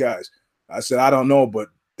 who are these guys? I said, I don't know, but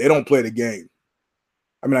they don't play the game.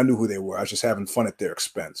 I mean, I knew who they were. I was just having fun at their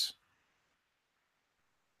expense.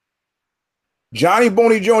 Johnny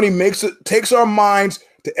Boney Jr. takes our minds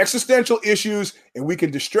to existential issues, and we can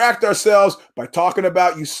distract ourselves by talking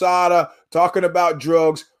about USADA, talking about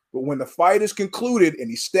drugs. But when the fight is concluded and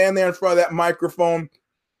he's standing there in front of that microphone,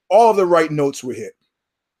 all of the right notes were hit.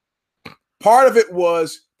 Part of it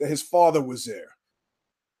was that his father was there.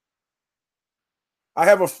 I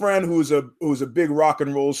have a friend who's a big rock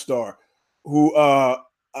and roll star who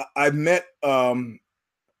I met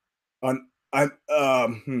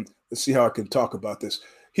let's see how I can talk about this.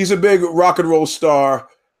 He's a big rock and roll star,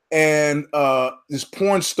 and this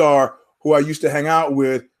porn star who I used to hang out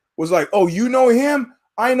with was like, oh, you know him?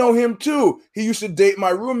 I know him too. He used to date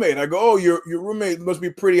my roommate. I go, oh, your roommate must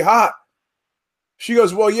be pretty hot. She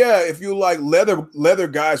goes, well, yeah, if you like leather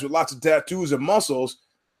guys with lots of tattoos and muscles.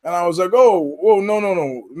 And I was like, oh,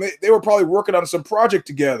 no. They were probably working on some project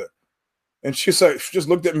together. And she just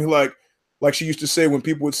looked at me like she used to say when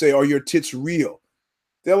people would say, are your tits real?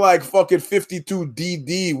 They're like fucking 52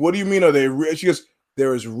 DD. What do you mean are they real? She goes,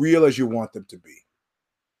 they're as real as you want them to be.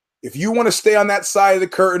 If you want to stay on that side of the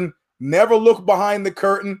curtain, never look behind the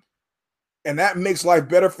curtain, and that makes life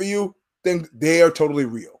better for you, then they are totally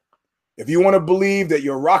real. If you want to believe that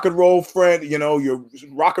your rock and roll friend, your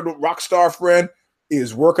rock star friend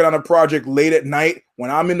is working on a project late at night when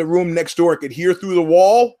I'm in the room next door, I could hear through the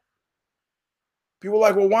wall. People are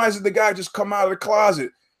like, well, why doesn't the guy just come out of the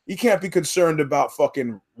closet? He can't be concerned about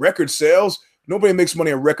fucking record sales. Nobody makes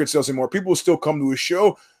money on record sales anymore. People still come to his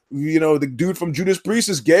show. The dude from Judas Priest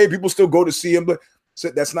is gay. People still go to see him, but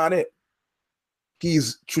that's not it.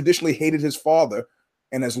 He's traditionally hated his father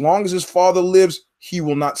And as long as his father lives, he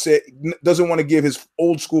will not say, doesn't want to give his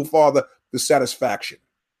old school father the satisfaction.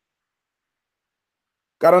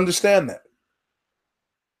 Got to understand that.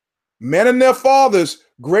 Men and their fathers,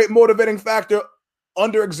 great motivating factor,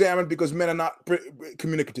 under-examined because men are not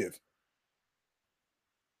communicative.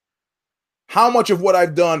 How much of what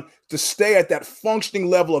I've done to stay at that functioning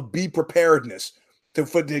level of be preparedness,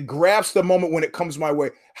 to grasp the moment when it comes my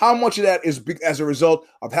way, how much of that is as a result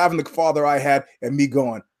of having the father I had and me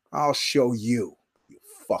going, I'll show you,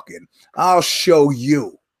 I'll show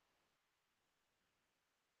you.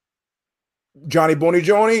 Johnny Boney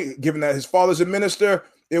Joni, given that his father's a minister,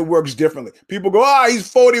 it works differently. People go, he's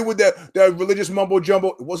 40 with that religious mumbo jumbo.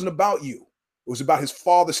 It wasn't about you. It was about his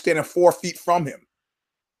father standing 4 feet from him.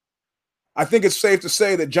 I think it's safe to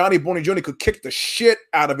say that Johnny Boney Jr. could kick the shit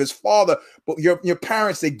out of his father, but your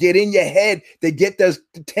parents, they get in your head. They get those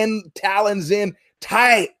 10 talons in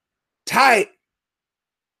tight.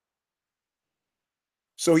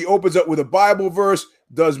 So he opens up with a Bible verse,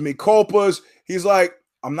 does me culpas. He's like,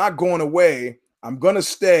 I'm not going away. I'm going to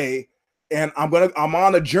stay, and I'm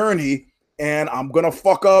on a journey, and I'm going to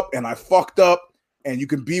fuck up, and I fucked up, and you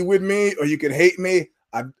can be with me or you can hate me.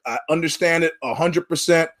 I understand it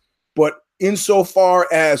 100%. But insofar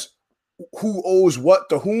as who owes what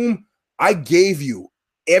to whom, I gave you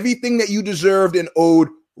everything that you deserved and owed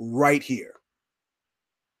right here.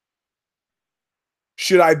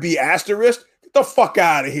 Should I be asterisked? Get the fuck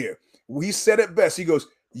out of here. He said it best. He goes,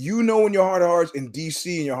 you know in your heart of hearts, in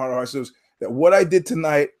DC in your heart of hearts, says that what I did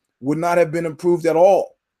tonight would not have been improved at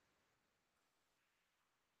all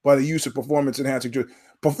by the use of performance-enhancing drugs.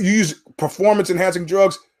 You use performance-enhancing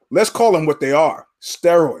drugs, let's call them what they are.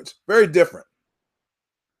 Steroids. Very different.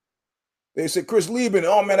 They said, Chris Lieben,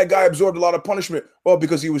 oh man, that guy absorbed a lot of punishment. Well,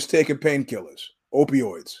 because he was taking painkillers,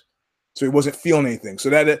 opioids. So he wasn't feeling anything.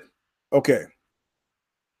 So okay.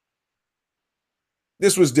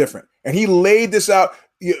 This was different. And he laid this out.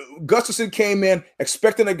 Gustafson came in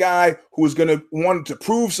expecting a guy who was going to want to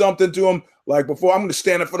prove something to him. Like, before I'm going to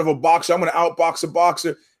stand in front of a boxer, I'm going to outbox a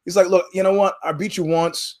boxer. He's like, look, you know what? I beat you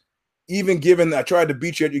once. Even given that I tried to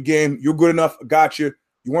beat you at your game, you're good enough. I got you.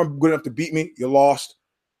 You weren't good enough to beat me. You lost.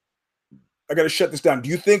 I got to shut this down. Do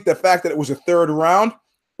you think the fact that it was a third round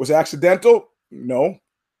was accidental? No.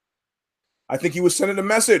 I think he was sending a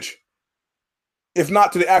message. If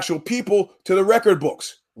not to the actual people, to the record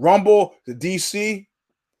books. Rumble, the DC.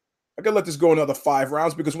 I could let this go another 5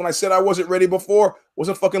 rounds because when I said I wasn't ready before, I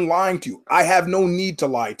wasn't fucking lying to you. I have no need to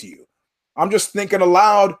lie to you. I'm just thinking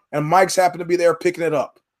aloud, and Mike's happen to be there picking it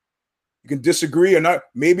up. You can disagree or not.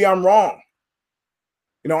 Maybe I'm wrong.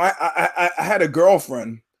 You know, I had a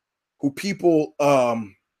girlfriend who people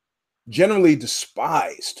generally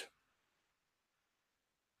despised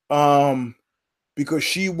because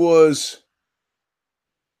she was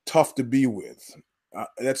tough to be with.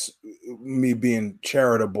 That's me being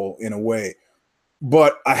charitable in a way.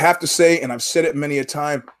 But I have to say, and I've said it many a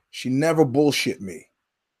time, she never bullshit me.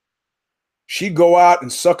 She'd go out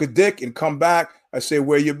and suck a dick and come back. I say,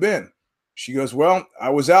 where you been? She goes, well, I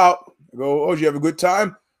was out. I go, oh, did you have a good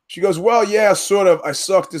time? She goes, well, yeah, sort of. I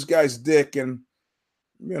sucked this guy's dick and,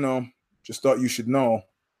 you know, just thought you should know.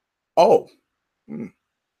 Oh.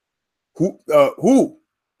 Who?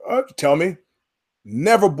 Tell me.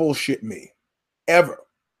 Never bullshit me. Ever.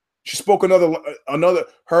 She spoke another,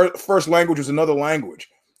 her first language was another language.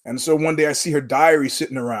 And so one day I see her diary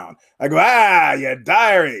sitting around. I go, your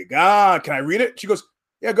diary. Can I read it? She goes,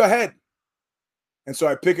 yeah, go ahead. And so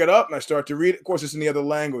I pick it up and I start to read it. Of course, it's in the other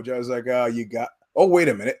language. I was like, wait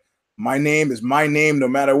a minute. My name is my name no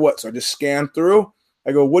matter what. So I just scan through.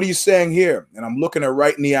 I go, what are you saying here? And I'm looking her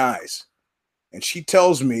right in the eyes. And she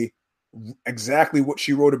tells me exactly what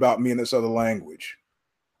she wrote about me in this other language.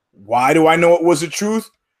 Why do I know it was the truth?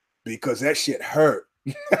 Because that shit hurt.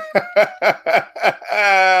 It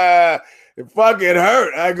fucking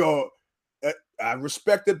hurt. I go, I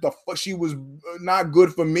respected the fuck. She was not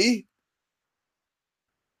good for me.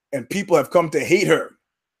 And people have come to hate her.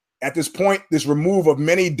 At this point, this remove of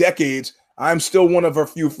many decades, I'm still one of her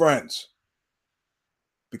few friends.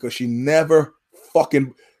 Because she never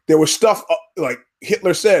fucking, there was stuff like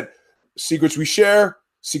Hitler said, secrets we share,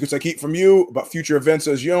 secrets I keep from you, about future events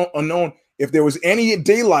as unknown. If there was any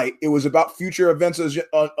daylight, it was about future events as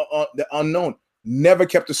the unknown. Never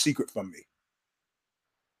kept a secret from me.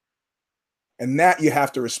 And that you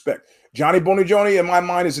have to respect. Johnny Boney Joni, in my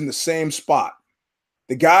mind, is in the same spot.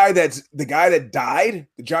 The guy that died,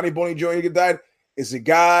 the Johnny Boney Jr. that died, is the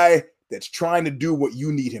guy that's trying to do what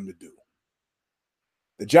you need him to do.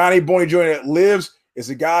 The Johnny Boney Jr. that lives is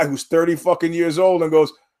a guy who's 30 fucking years old and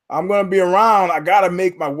goes, I'm going to be around. I got to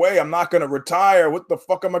make my way. I'm not going to retire. What the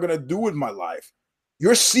fuck am I going to do with my life?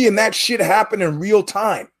 You're seeing that shit happen in real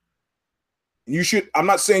time. You should, I'm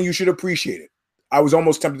not saying you should appreciate it. I was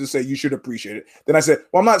almost tempted to say you should appreciate it. Then I said,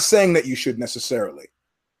 well, I'm not saying that you should necessarily,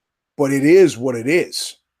 but it is what it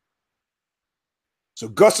is. So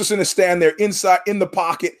Gustafsson is standing there inside in the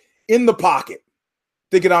pocket,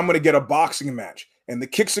 thinking I'm going to get a boxing match. And the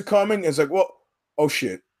kicks are coming. And it's like, well, oh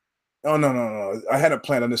shit. Oh, no. I hadn't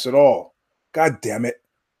planned on this at all. God damn it.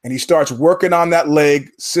 And he starts working on that leg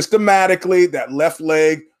systematically, that left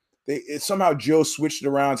leg. Somehow Joe switched it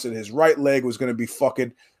around, said his right leg was going to be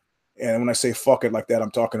fucking. And when I say fuck it like that, I'm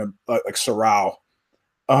talking about like Sorrow.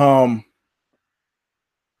 And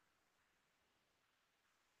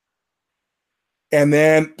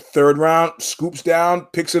then third round, scoops down,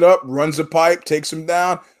 picks it up, runs the pipe, takes him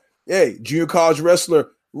down. Hey, junior college wrestler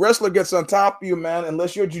gets on top of you, man.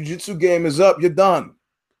 Unless your jiu-jitsu game is up, you're done.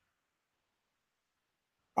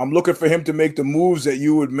 I'm looking for him to make the moves that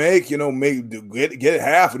you would make, get it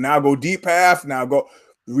half, now go deep half, now go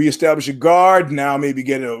reestablish a guard, now maybe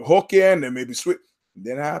get a hook in, and maybe switch.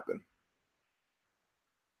 Didn't happen.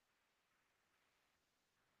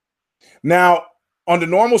 Now, under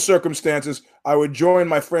normal circumstances, I would join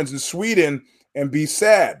my friends in Sweden and be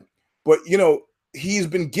sad. But, he's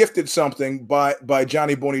been gifted something by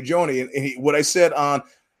Johnny Bonigioni. And what I said on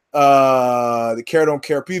the Care Don't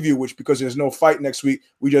Care preview, which because there's no fight next week,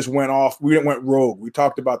 we just went rogue. We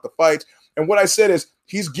talked about the fights. And what I said is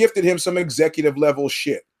he's gifted him some executive level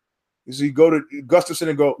shit. So you go to Gustafsson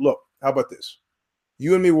and go, look, how about this?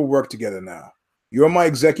 You and me will work together now. You're my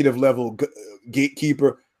executive level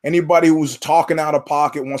gatekeeper. Anybody who's talking out of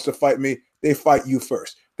pocket wants to fight me, they fight you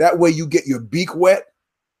first. That way you get your beak wet.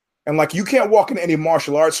 And like you can't walk into any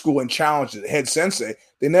martial arts school and challenge the head sensei.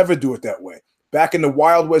 They never do it that way. Back in the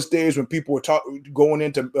Wild West days when people were going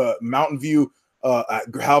into Mountain View at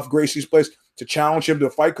Ralph Gracie's place to challenge him to a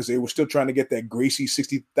fight because they were still trying to get that Gracie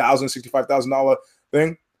 $60,000, $65,000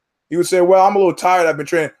 thing, he would say, well, I'm a little tired. I've been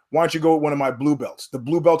training. Why don't you go with one of my blue belts? The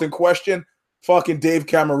blue belt in question, fucking Dave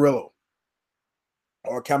Camarillo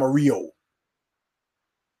or Camarillo.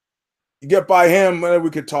 You get by him, then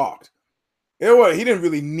we could talk. He didn't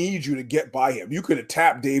really need you to get by him. You could have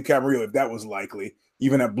tapped Dave Camarillo if that was likely,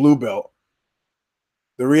 even at blue belt.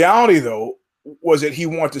 The reality, though, was that he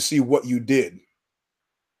wanted to see what you did.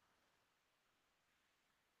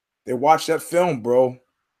 They watched that film, bro.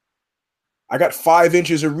 I got 5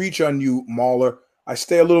 inches of reach on you, Mauler. I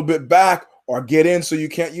stay a little bit back or get in so you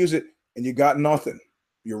can't use it, and you got nothing.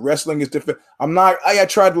 Your wrestling is different. I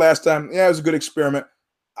tried last time. Yeah, it was a good experiment.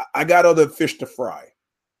 I got other fish to fry.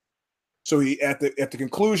 So he at the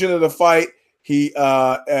conclusion of the fight,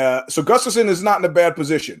 so Gustafsson is not in a bad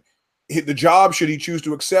position. The job, should he choose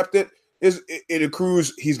to accept it, it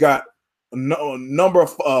accrues. He's got a number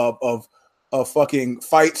of fucking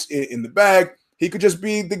fights in the bag. He could just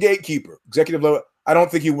be the gatekeeper, executive level. I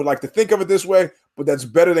don't think he would like to think of it this way, but that's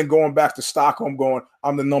better than going back to Stockholm going,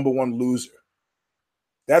 I'm the number one loser.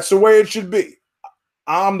 That's the way it should be.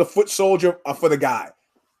 I'm the foot soldier for the guy.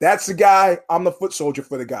 That's the guy. I'm the foot soldier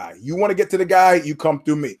for the guy. You want to get to the guy, you come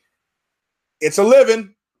through me. It's a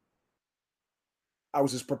living. I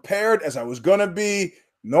was as prepared as I was going to be.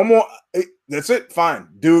 No more. That's it. Fine.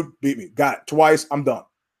 Dude, beat me. Got it. Twice. I'm done.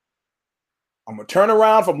 I'm going to turn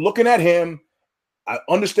around from looking at him. I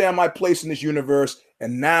understand my place in this universe,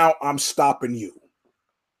 and now I'm stopping you.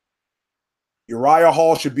 Uriah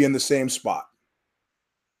Hall should be in the same spot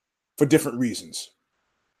for different reasons.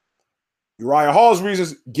 Uriah Hall's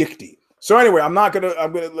reasons, Gichty. So anyway,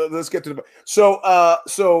 let's get to the, so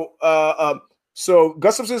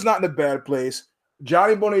Gustafsson's not in a bad place.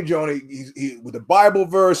 Johnny Bonigioni, he with the Bible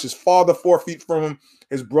verse, his father 4 feet from him,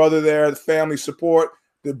 his brother there, the family support.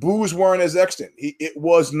 The boos weren't as extant. It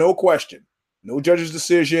was no question. No judge's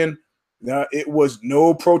decision. It was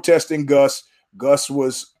no protesting Gus. Gus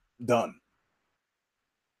was done.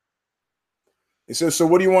 He says, so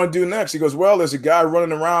what do you want to do next? He goes, well, there's a guy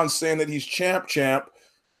running around saying that he's champ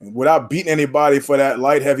without beating anybody for that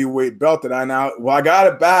light heavyweight belt that I got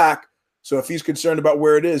it back. So if he's concerned about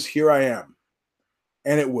where it is, here I am.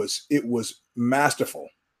 And it was masterful.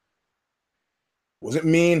 Wasn't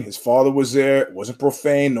mean. His father was there. It wasn't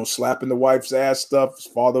profane. No slapping the wife's ass stuff. His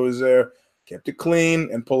father was there. Kept it clean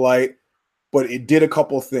and polite. But it did a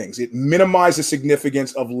couple of things. It minimized the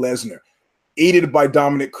significance of Lesnar, aided by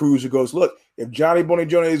Dominic Cruz, who goes, look, if Johnny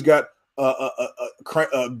Bonigioni's got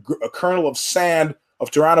a kernel of sand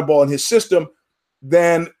of Tyrannoball in his system,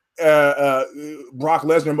 then Brock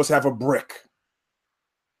Lesnar must have a brick.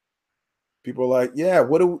 People are like, yeah,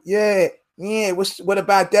 what about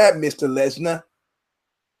that, Mr. Lesnar?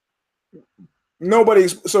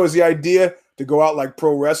 So is the idea to go out like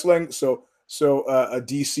pro wrestling? So a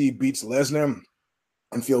DC beats Lesnar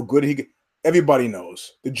and feel good. Everybody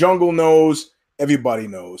knows. The Jungle knows. Everybody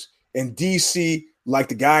knows. And DC, like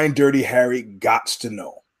the guy in Dirty Harry, gots to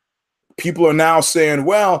know. People are now saying,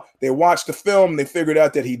 well, they watched the film, they figured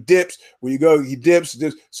out that he dips. Where you go, he dips.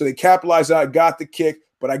 So they capitalized on it, got the kick,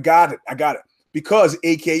 but I got it. Because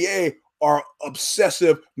AKA are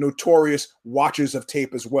obsessive, notorious watchers of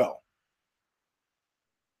tape as well.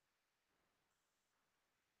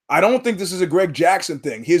 I don't think this is a Greg Jackson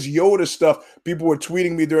thing. His Yoda stuff, people were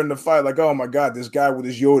tweeting me during the fight, like, oh my God, this guy with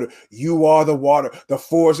his Yoda, you are the water, the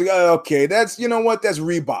force. Like, okay, that's, you know what? That's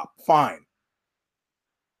Rebop. Fine.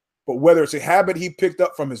 But whether it's a habit he picked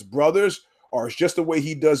up from his brothers or it's just the way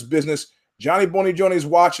he does business, Johnny Boney Joni is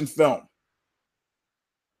watching film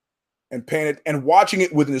and paying it and watching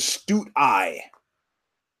it with an astute eye.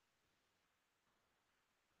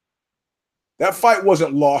 That fight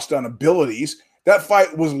wasn't lost on abilities. That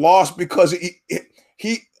fight was lost because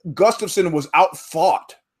Gustafsson was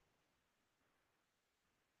outfought.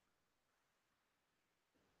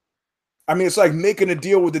 I mean, it's like making a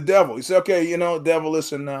deal with the devil. You say, okay, you know, devil,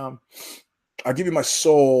 listen, I'll give you my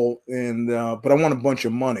soul, and but I want a bunch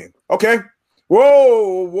of money. Okay.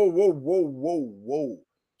 Whoa.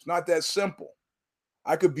 It's not that simple.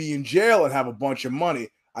 I could be in jail and have a bunch of money.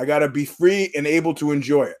 I got to be free and able to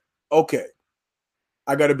enjoy it. Okay.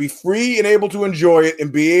 I got to be free and able to enjoy it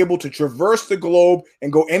and be able to traverse the globe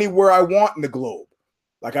and go anywhere I want in the globe.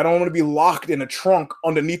 Like, I don't want to be locked in a trunk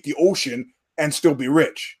underneath the ocean and still be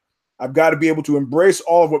rich. I've got to be able to embrace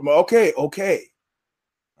all of what, okay. All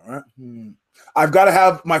right. I've got to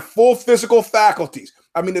have my full physical faculties.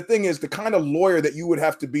 I mean, the thing is, the kind of lawyer that you would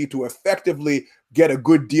have to be to effectively get a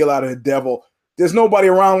good deal out of the devil, there's nobody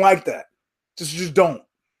around like that. Just don't.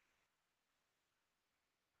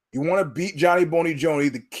 You want to beat Johnny Boney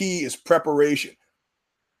Joni, the key is preparation.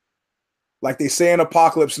 Like they say in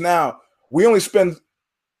Apocalypse Now, we only spend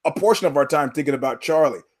a portion of our time thinking about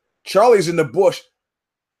Charlie. Charlie's in the bush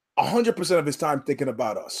 100% of his time thinking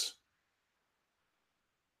about us.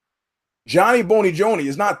 Johnny Boney Joni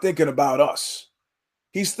is not thinking about us.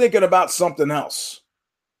 He's thinking about something else.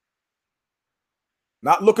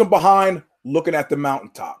 Not looking behind, looking at the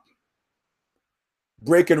mountaintop.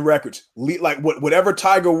 Breaking records. Like whatever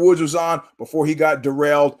Tiger Woods was on before he got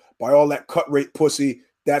derailed by all that cut rate pussy,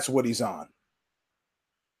 that's what he's on.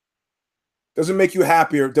 Doesn't make you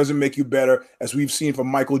happier, doesn't make you better, as we've seen from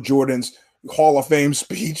Michael Jordan's Hall of Fame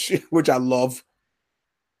speech, which I love.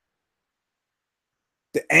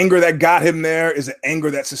 The anger that got him there is the anger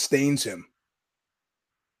that sustains him.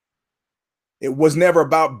 It was never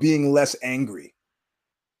about being less angry.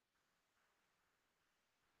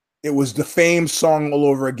 It was the Fame song all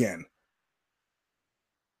over again.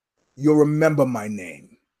 You'll remember my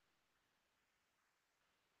name.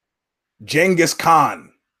 Genghis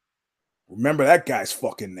Khan. Remember that guy's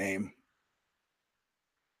fucking name.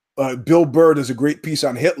 Bill Burr does a great piece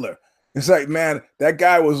on Hitler. It's like, man, that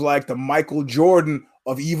guy was like the Michael Jordan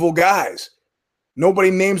of evil guys.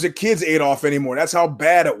 Nobody names their kids Adolf anymore. That's how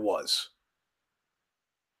bad it was.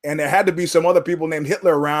 And there had to be some other people named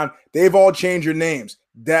Hitler around. They've all changed their names.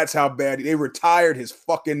 That's how bad. They retired his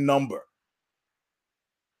fucking number.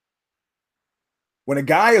 When a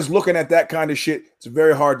guy is looking at that kind of shit, it's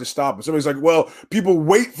very hard to stop him. Somebody's like, well, people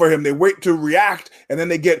wait for him. They wait to react, and then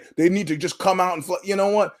they need to just come out and, you know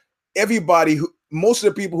what? Everybody, most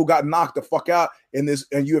of the people who got knocked the fuck out in this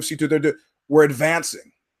in UFC 232 were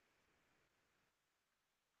advancing.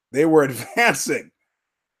 They were advancing.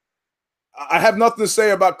 I have nothing to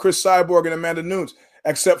say about Chris Cyborg and Amanda Nunes,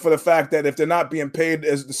 except for the fact that if they're not being paid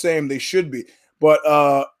as the same, they should be. But,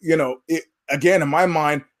 again, in my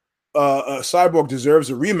mind, Cyborg deserves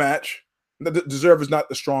a rematch. Deserve is not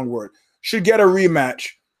the strong word. Should get a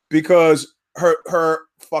rematch because her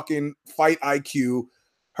fucking fight IQ,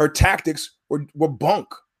 her tactics were bunk.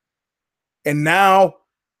 And now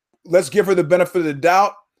let's give her the benefit of the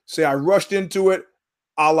doubt. Say I rushed into it,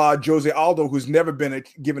 a la Jose Aldo, who's never been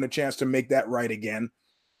given a chance to make that right again.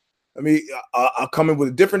 I mean, I'll come in with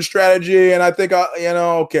a different strategy, and I think,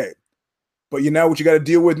 okay. But you know what you got to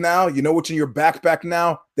deal with now? You know what's in your backpack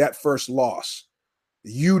now? That first loss.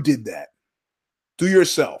 You did that to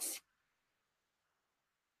yourself.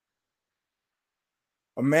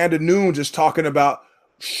 Amanda Nunes is talking about,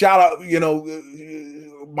 shout out,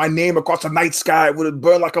 my name across the night sky would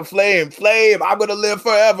burn like a flame. Flame, I'm going to live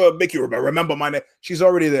forever. Make you remember my name. She's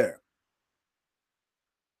already there.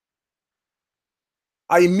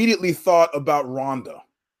 I immediately thought about Ronda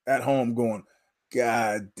at home going,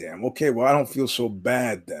 God damn, okay, well, I don't feel so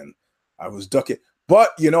bad then. I was ducking.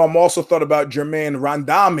 But, I'm also thought about Jermaine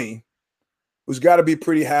Randami, who's got to be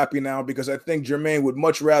pretty happy now because I think Jermaine would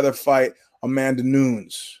much rather fight Amanda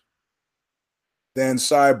Nunes than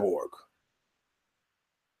Cyborg.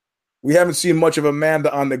 We haven't seen much of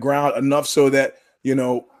Amanda on the ground enough so that,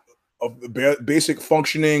 a basic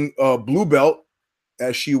functioning blue belt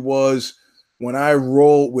as she was when I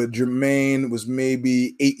rolled with Jermaine was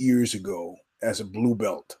maybe 8 years ago as a blue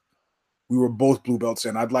belt. We were both blue belts,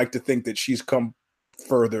 and I'd like to think that she's come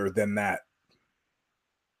further than that.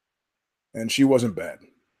 And she wasn't bad.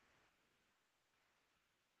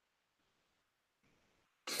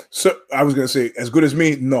 So I was going to say as good as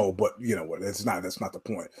me, no, but you know what? That's not the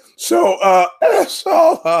point. So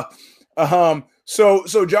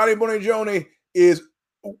Johnny Bonigioni is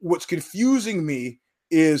what's confusing me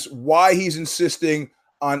is why he's insisting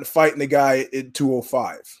on fighting the guy at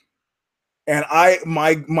 205. And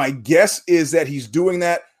my guess is that he's doing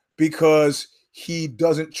that because he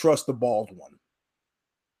doesn't trust the bald one.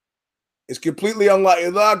 It's completely unlikely.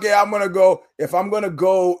 Okay, if I'm going to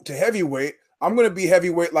go to heavyweight, I'm going to be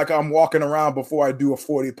heavyweight like I'm walking around before I do a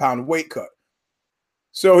 40-pound weight cut.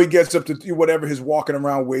 So he gets up to whatever his walking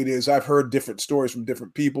around weight is. I've heard different stories from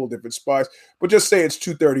different people, different spots, but just say it's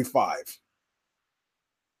 235.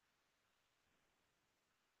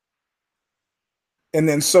 And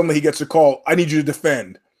then suddenly he gets a call, I need you to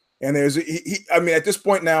defend. And at this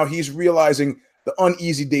point now, he's realizing the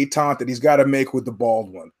uneasy detente that he's got to make with the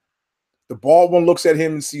bald one. The bald one looks at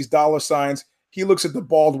him and sees dollar signs. He looks at the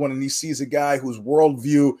bald one and he sees a guy whose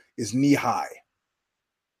worldview is knee high.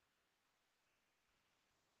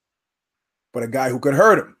 But a guy who could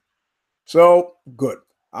hurt him. So, good.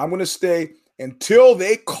 I'm going to stay until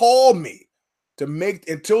they call me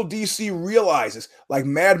until DC realizes, like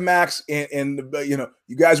Mad Max and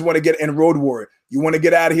you guys want to get in Road Warrior. You want to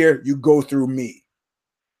get out of here, you go through me.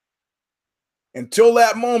 Until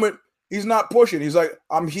that moment, he's not pushing. He's like,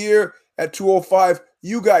 I'm here at 205.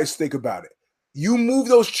 You guys think about it. You move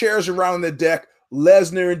those chairs around the deck,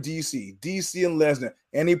 Lesnar and DC and Lesnar.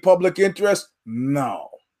 Any public interest? No.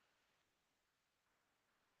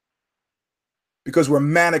 Because we're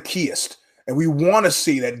manichaeist and we want to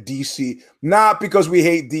see that DC, not because we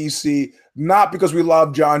hate DC, not because we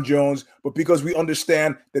love John Jones, but because we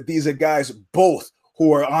understand that these are guys both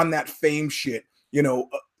who are on that fame shit.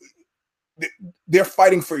 They're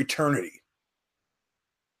fighting for eternity.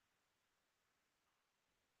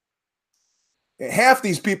 And half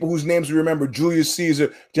these people whose names we remember, Julius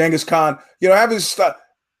Caesar, Genghis Khan, having stopped,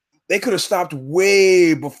 they could have stopped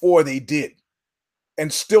way before they did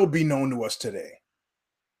and still be known to us today.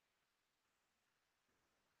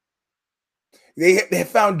 They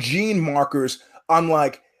found gene markers on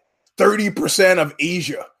like 30% of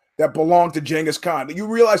Asia that belonged to Genghis Khan. You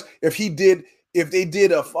realize if they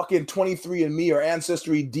did a fucking 23andMe or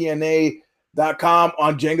Ancestry DNA.com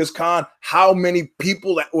on Genghis Khan, how many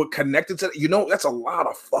people that were connected to that? That's a lot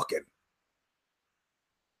of fucking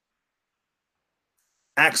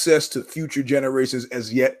access to future generations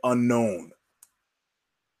as yet unknown.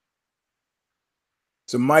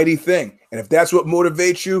 It's a mighty thing. And if that's what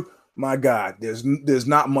motivates you, my God, there's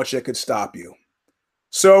not much that could stop you.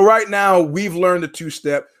 So right now, we've learned the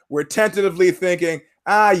two-step. We're tentatively thinking,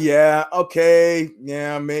 okay,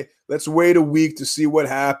 let's wait a week to see what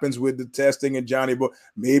happens with the testing and Johnny. But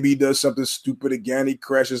maybe he does something stupid again. He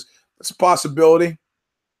crashes. That's a possibility.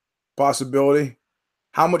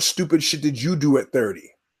 How much stupid shit did you do at 30?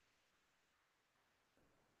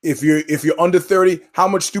 If you're under 30, how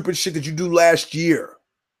much stupid shit did you do last year?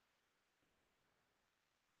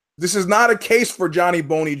 This is not a case for Johnny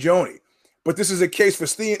Bonigioni, but this is a case for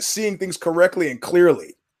seeing things correctly and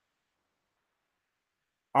clearly.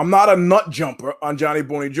 I'm not a nut jumper on Johnny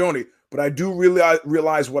Bonigioni, but I do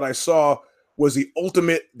realize what I saw was the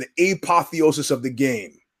apotheosis of the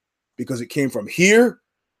game, because it came from here.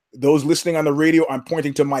 Those listening on the radio, I'm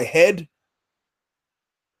pointing to my head.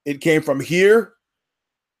 It came from here.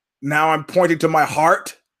 Now I'm pointing to my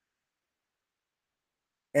heart.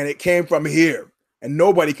 And it came from here. And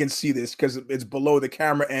nobody can see this because it's below the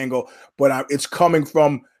camera angle, but it's coming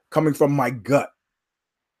from my gut.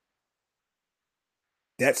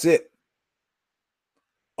 That's it.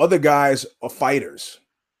 Other guys are fighters.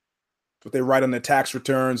 That's what they write on their tax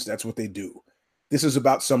returns. That's what they do. This is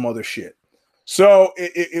about some other shit. So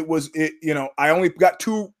I only got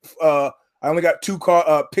two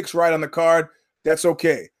picks right on the card. That's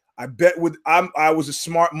okay. I bet I was a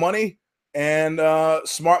smart money. And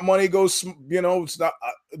smart money goes, it's not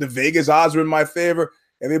the Vegas odds were in my favor.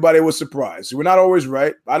 Everybody was surprised. We're not always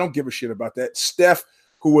right. I don't give a shit about that. Steph,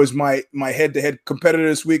 who was my head-to-head competitor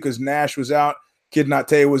this week because Nash was out, Kid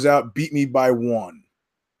Nate was out, beat me by 1.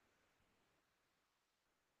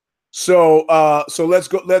 So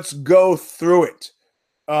let's go through it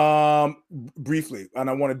briefly, and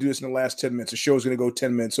I want to do this in the last 10 minutes. The show is going to go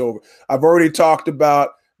 10 minutes over. I've already talked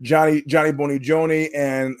about Johnny Boney Joni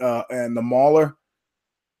and the Mauler.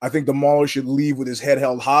 I think the Mauler should leave with his head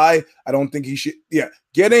held high. I don't think he should. Yeah,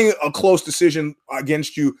 getting a close decision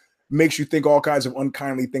against you makes you think all kinds of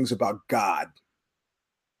unkindly things about God.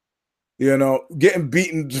 You know, getting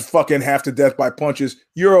beaten to fucking half to death by punches,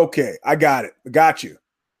 you're okay. I got it. I got you.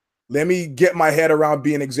 Let me get my head around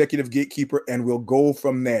being executive gatekeeper, and we'll go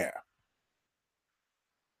from there.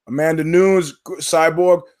 Amanda Nunes,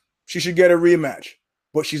 Cyborg, she should get a rematch.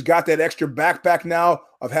 But she's got that extra backpack now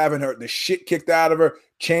of having the shit kicked out of her,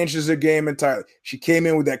 changes her game entirely. She came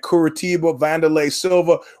in with that Curitiba, Vanderlei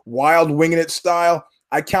Silva, wild winging it style.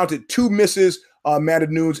 I counted 2 misses on Amanda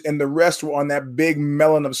Nunes, and the rest were on that big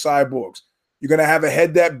melon of Cyborgs. You're going to have a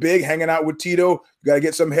head that big hanging out with Tito. You got to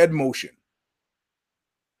get some head motion.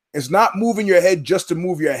 It's not moving your head just to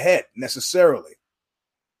move your head necessarily.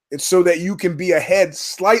 It's so that you can be ahead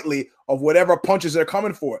slightly of whatever punches they're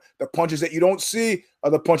coming for. The punches that you don't see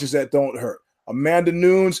are the punches that don't hurt. Amanda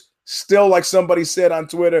Nunes, still like somebody said on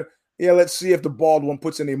Twitter, yeah, let's see if the bald one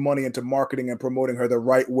puts any money into marketing and promoting her the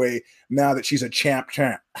right way now that she's a champ.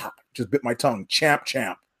 Just bit my tongue. Champ.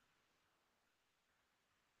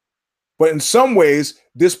 But in some ways,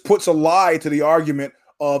 this puts a lie to the argument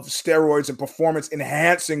of steroids and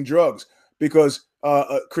performance-enhancing drugs because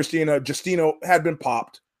Justino had been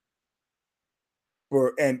popped.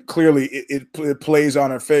 And clearly it plays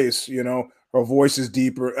on her face, you know, her voice is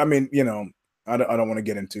deeper. I mean, you know, I don't want to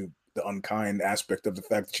get into the unkind aspect of the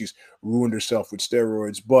fact that she's ruined herself with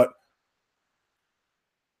steroids, but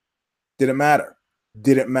did it matter?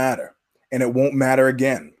 Didn't matter. And it won't matter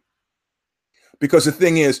again. Because the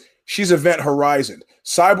thing is, she's event horizon.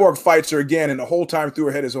 Cyborg fights her again, and the whole time through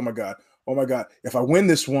her head is, oh my God, if I win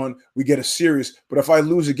this one, we get a series. But if I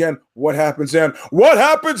lose again, what happens then? What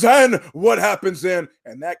happens then? What happens then?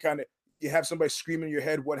 And that kind of, you have somebody screaming in your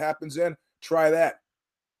head, what happens then? Try that.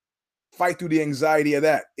 Fight through the anxiety of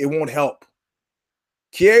that. It won't help.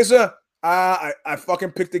 Chiesa, I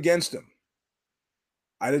fucking picked against him.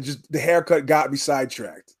 The haircut got me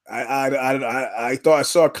sidetracked. I thought I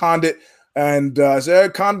saw Condit and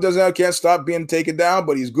said Condit can't stop being taken down,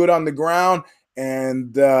 but he's good on the ground.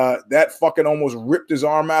 And that fucking almost ripped his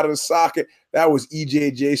arm out of the socket. That was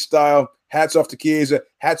EJJ style. Hats off to Chiesa.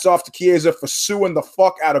 Hats off to Chiesa for suing the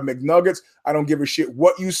fuck out of McNuggets. I don't give a shit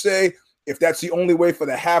what you say. If that's the only way for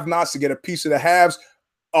the have-nots to get a piece of the haves,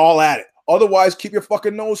 all at it. Otherwise, keep your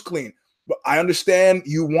fucking nose clean. But I understand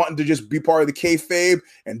you wanting to just be part of the kayfabe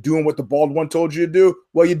and doing what the bald one told you to do.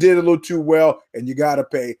 Well, you did a little too well, and you got to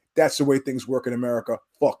pay. That's the way things work in America.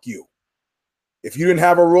 Fuck you. If you didn't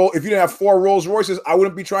have 4 Rolls Royces, I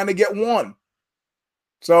wouldn't be trying to get one.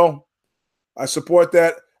 So I support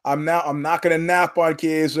that. I'm not going to nap on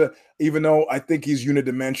Chiesa, even though I think he's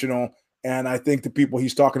unidimensional. And I think the people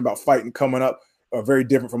he's talking about fighting coming up are very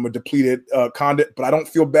different from a depleted Condit. But I don't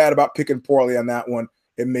feel bad about picking poorly on that one.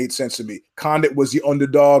 It made sense to me. Condit was the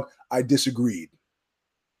underdog. I disagreed.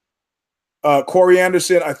 Corey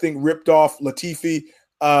Anderson, I think, ripped off Latifi.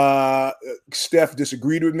 Steph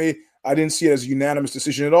disagreed with me. I didn't see it as a unanimous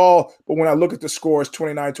decision at all. But when I look at the scores,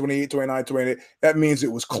 29-28, 29-28, that means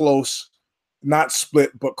it was close. Not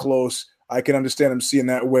split, but close. I can understand him seeing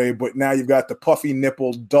that way. But now you've got the puffy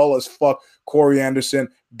nipple, dull as fuck, Corey Anderson.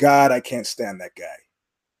 God, I can't stand that guy.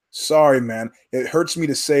 Sorry, man. It hurts me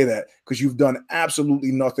to say that because you've done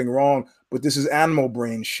absolutely nothing wrong. But this is animal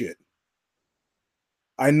brain shit.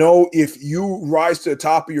 I know if you rise to the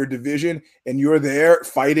top of your division and you're there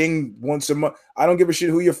fighting once a month, I don't give a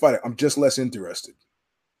shit who you're fighting. I'm just less interested.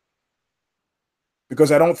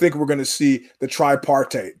 Because I don't think we're going to see the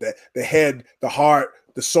tripartite, the head, the heart,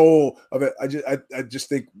 the soul of it. I just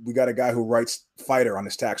think we got a guy who writes fighter on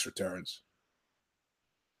his tax returns.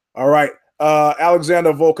 All right.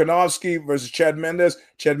 Alexander Volkanovski versus Chad Mendes.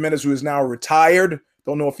 Chad Mendes, who is now retired.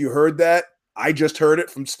 Don't know if you heard that. I just heard it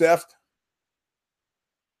from Steph.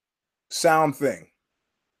 Sound thing.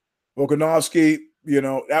 Volkanovski,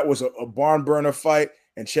 that was a barn burner fight.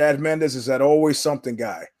 And Chad Mendes is that always something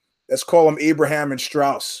guy. Let's call him Abraham and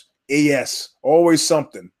Strauss. AS. Always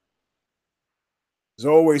something. There's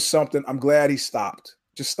always something. I'm glad he stopped.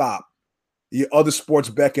 Just stop. The other sports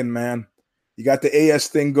beckon, man. You got the AS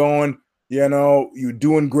thing going. You're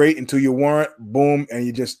doing great until you weren't. Boom.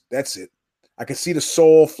 And that's it. I can see the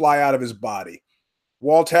soul fly out of his body.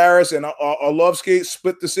 Walt Harris and Arlovsky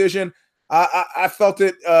split decision. I felt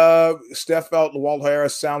it. Steph felt Walt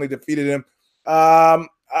Harris soundly defeated him.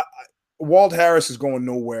 Walt Harris is going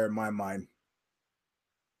nowhere in my mind.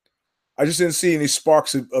 I just didn't see any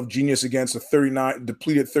sparks of genius against a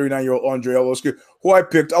depleted 39-year-old Andre Arlovski, who I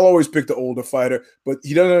picked. I'll always pick the older fighter, but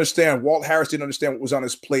he doesn't understand. Walt Harris didn't understand what was on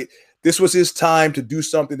his plate. This was his time to do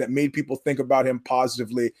something that made people think about him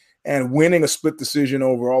positively, and winning a split decision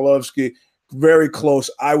over Arlovski, very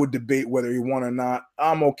close. I would debate whether he won or not.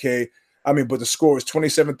 I'm okay. I mean, but the score is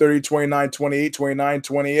 27-30, 29-28,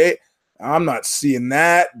 29-28. I'm not seeing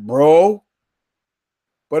that, bro.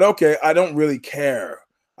 But okay, I don't really care.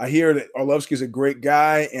 I hear that Arlovski's a great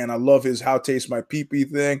guy, and I love his "how taste my pee-pee"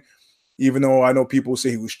 thing, even though I know people say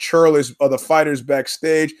he was churlish, other fighters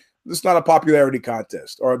backstage. It's not a popularity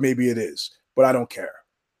contest, or maybe it is, but I don't care.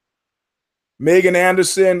 Megan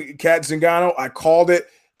Anderson, Kat Zingano, I called it.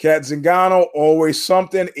 Kat Zingano, always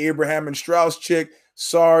something. Abraham and Strauss chick,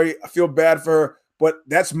 sorry, I feel bad for her, but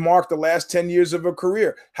that's marked the last 10 years of her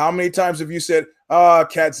career. How many times have you said,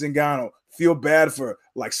 Kat Zingano, feel bad for her?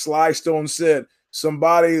 Like Sly Stone said,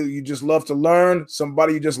 somebody you just love to learn,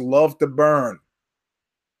 somebody you just love to burn.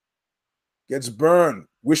 Gets burned.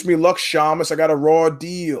 Wish me luck, Shamus. I got a raw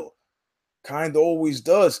deal. Kind of always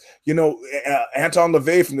does. You know, Anton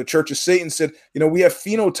LaVey from the Church of Satan said, you know, we have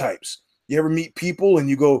phenotypes. You ever meet people and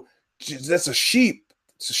you go, that's a sheep.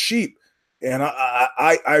 It's a sheep. And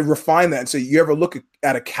I refine that and say, you ever look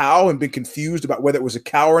at a cow and been confused about whether it was a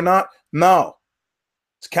cow or not? No.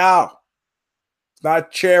 It's a cow. It's not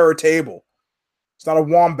a chair or table. It's not a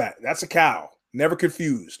wombat. That's a cow. Never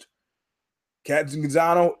confused. Kat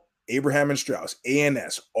Zingano, Abraham and Strauss,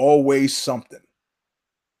 ANS, always something.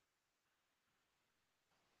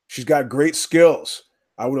 She's got great skills.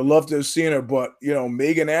 I would have loved to have seen her, but, you know,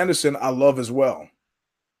 Megan Anderson, I love as well.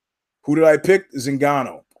 Who did I pick?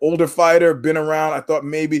 Zingano. Older fighter, been around. I thought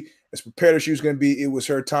maybe as prepared as she was going to be, it was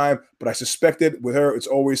her time, but I suspected with her, it's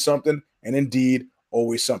always something, and indeed,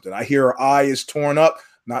 always something. I hear her eye is torn up.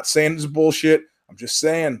 Not saying it's bullshit. I'm just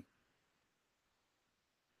saying.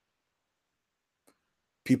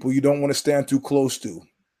 People you don't want to stand too close to.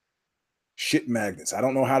 Shit magnets. I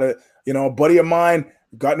don't know how to, you know, a buddy of mine,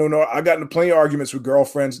 I got into plenty of arguments with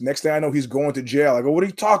girlfriends. Next thing I know, he's going to jail. I go, what are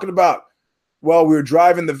you talking about? Well, we were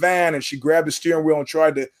driving the van and she grabbed the steering wheel and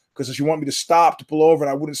tried to, because she wanted me to stop to pull over,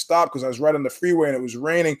 and I wouldn't stop because I was right on the freeway and it was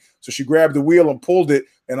raining. So she grabbed the wheel and pulled it,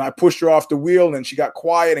 and I pushed her off the wheel, and she got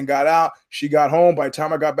quiet and got out. She got home. By the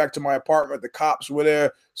time I got back to my apartment, the cops were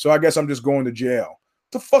there. So I guess I'm just going to jail.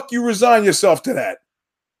 The fuck you resign yourself to that?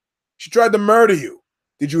 She tried to murder you.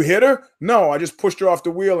 Did you hit her? No, I just pushed her off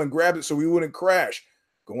the wheel and grabbed it so we wouldn't crash.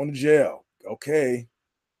 Going to jail. Okay.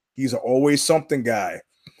 He's an always something guy.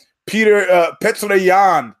 Peter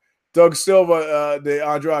Petroyan, Doug Silva, the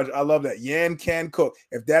Andrade. I love that. Yan can cook.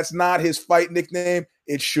 If that's not his fight nickname,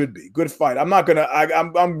 it should be. Good fight. I'm not gonna.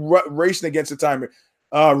 I'm racing against the timer.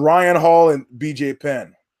 Ryan Hall and BJ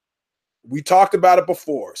Penn. We talked about it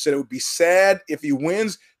before. Said it would be sad if he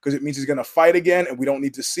wins because it means he's gonna fight again, and we don't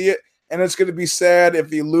need to see it. And it's gonna be sad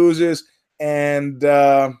if he loses. And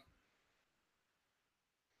I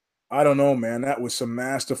don't know, man. That was some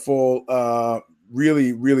masterful,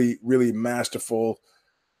 really, really, really masterful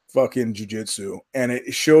fucking jiu-jitsu. And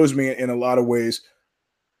it shows me in a lot of ways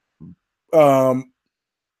how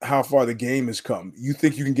far the game has come. You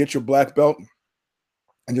think you can get your black belt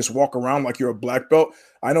and just walk around like you're a black belt?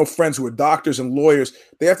 I know friends who are doctors and lawyers.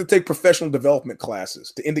 They have to take professional development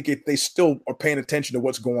classes to indicate they still are paying attention to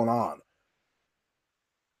what's going on.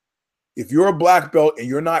 If you're a black belt and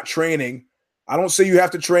you're not training, I don't say you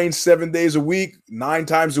have to train 7 days a week, 9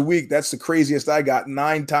 times a week. That's the craziest I got,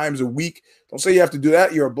 9 times a week. Don't say you have to do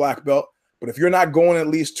that. You're a black belt. But if you're not going at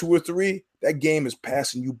least 2 or 3, that game is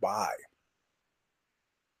passing you by.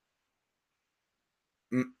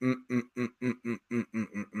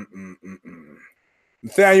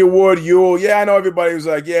 Nathaniel Wood, Yule. Yeah, I know everybody was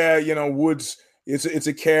like, yeah, you know, Woods, it's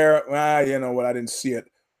a care. You know what? I didn't see it.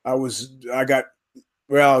 The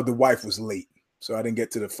wife was late, so I didn't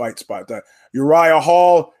get to the fight spot. Uriah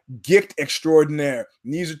Hall, gift extraordinaire.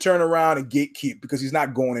 Needs to turn around and gatekeep because he's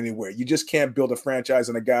not going anywhere. You just can't build a franchise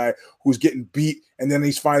on a guy who's getting beat and then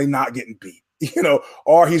he's finally not getting beat, you know,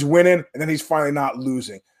 or he's winning and then he's finally not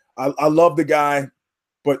losing. I love the guy,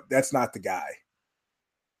 but that's not the guy.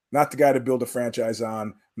 Not the guy to build a franchise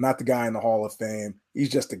on, not the guy in the Hall of Fame. He's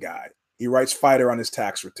just a guy. He writes fighter on his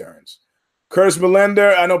tax returns. Curtis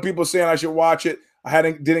Melender, I know people saying I should watch it. I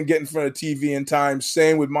didn't get in front of TV in time.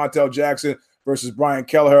 Same with Montel Jackson versus Brian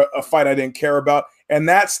Kelleher, a fight I didn't care about. And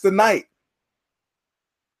that's the night.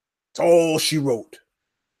 It's all she wrote.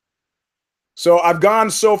 So I've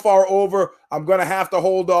gone so far over, I'm going to have to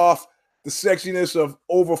hold off the sexiness of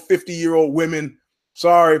over 50-year-old women.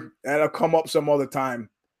 Sorry, that'll come up some other time.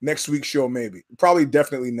 Next week's show, maybe. Probably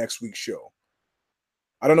definitely next week's show.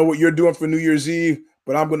 I don't know what you're doing for New Year's Eve,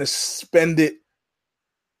 but I'm going to spend it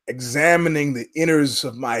examining the inners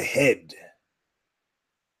of my head.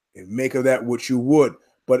 And make of that what you would.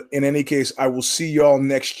 But in any case, I will see y'all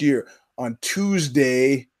next year. On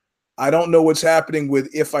Tuesday, I don't know what's happening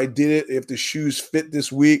with if I did it, if the shoes fit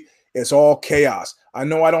this week. It's all chaos. I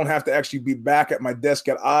know I don't have to actually be back at my desk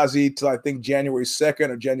at Ozzy till I think January 2nd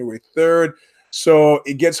or January 3rd. So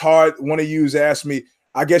it gets hard. One of you asked me,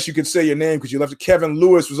 I guess you could say your name because you left it. Kevin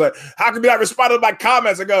Lewis was like, how come you not responding to my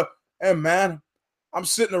comments? I go, hey, man, I'm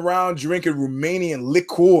sitting around drinking Romanian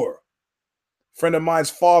liqueur. Friend of mine's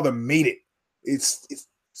father made it. It's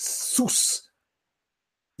sus.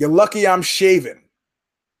 You're lucky I'm shaving.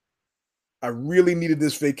 I really needed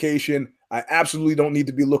this vacation. I absolutely don't need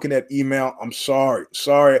to be looking at email. I'm sorry.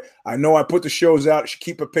 Sorry. I know I put the shows out. I should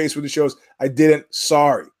keep a pace with the shows. I didn't.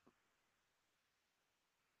 Sorry.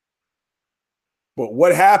 But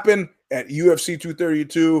what happened at UFC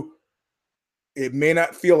 232, it may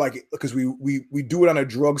not feel like it because we do it on a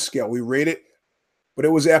drug scale. We rate it, but it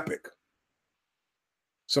was epic.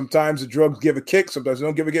 Sometimes the drugs give a kick. Sometimes they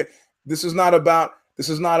don't give a kick. This is not about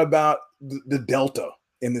the delta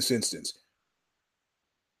in this instance.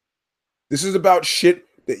 This is about shit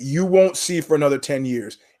that you won't see for another 10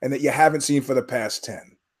 years and that you haven't seen for the past 10.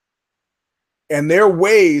 And there are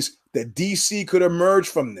ways that DC could emerge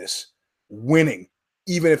from this winning,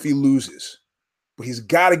 even if he loses. But he's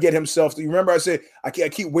got to get himself to, you remember I said, I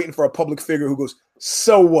keep waiting for a public figure who goes,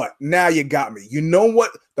 so what? Now you got me. You know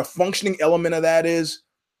what the functioning element of that is?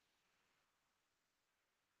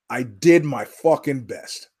 I did my fucking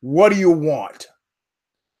best. What do you want?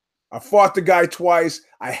 I fought the guy twice.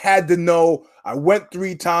 I had to know. I went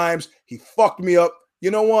 3 times. He fucked me up.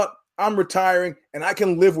 You know what? I'm retiring, and I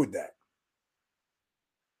can live with that.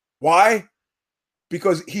 Why?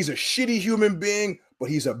 Because he's a shitty human being, but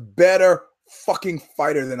he's a better fucking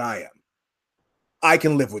fighter than I am. I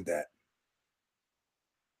can live with that.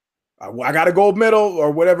 I got a gold medal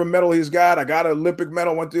or whatever medal he's got. I got an Olympic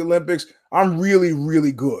medal, went to the Olympics. I'm really,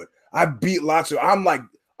 really good. I beat lots of, I'm like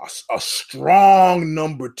a strong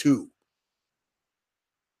number 2.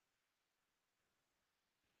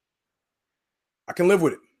 I can live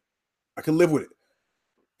with it. I can live with it.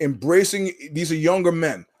 Embracing, these are younger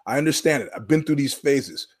men. I understand it. I've been through these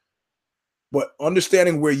phases. But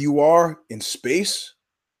understanding where you are in space,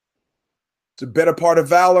 it's a better part of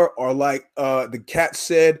valor, or like the cat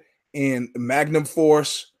said in Magnum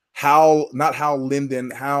Force, not Hal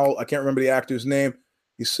Linden, I can't remember the actor's name.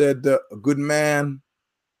 He said, a good man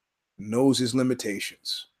knows his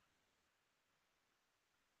limitations.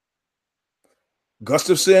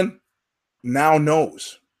 Gustafsson now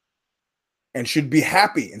knows and should be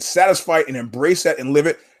happy and satisfied and embrace that and live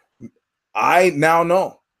it. I now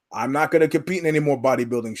know I'm not going to compete in any more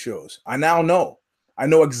bodybuilding shows. I now know. I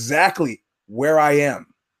know exactly where I am.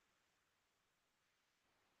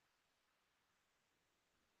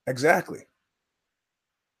 Exactly.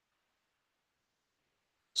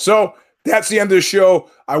 So that's the end of the show.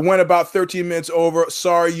 I went about 13 minutes over.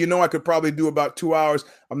 Sorry, I could probably do about 2 hours.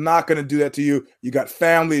 I'm not going to do that to you. You got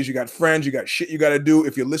families, you got friends, you got shit you got to do.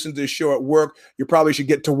 If you listen to this show at work, you probably should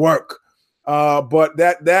get to work. But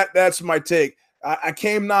that's my take. I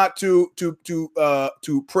came not to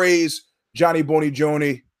praise Johnny Boney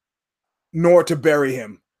Joni, nor to bury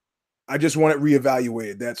him. I just want it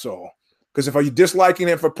reevaluated. That's all. Because if you're disliking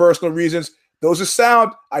him for personal reasons, those are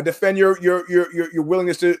sound. I defend your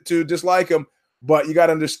willingness to dislike him, but you got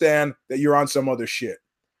to understand that you're on some other shit.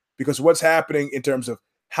 Because what's happening in terms of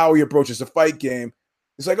how he approaches the fight game,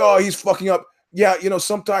 it's like, oh, he's fucking up. Yeah,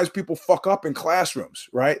 sometimes people fuck up in classrooms,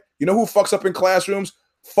 right? You know who fucks up in classrooms?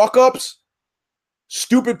 Fuck ups,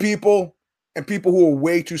 stupid people, and people who are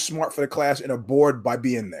way too smart for the class and are bored by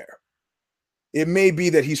being there. It may be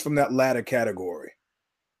that he's from that latter category.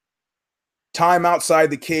 Time outside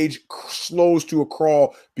the cage slows to a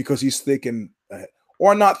crawl because he's thinking,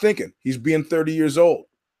 or not thinking. He's being 30 years old,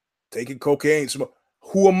 taking cocaine.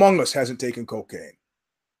 Who among us hasn't taken cocaine?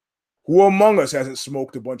 Who among us hasn't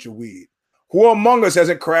smoked a bunch of weed? Who among us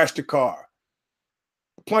hasn't crashed a car?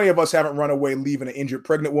 Plenty of us haven't run away leaving an injured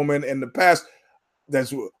pregnant woman in the past.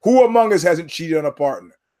 Who among us hasn't cheated on a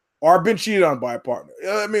partner or been cheated on by a partner?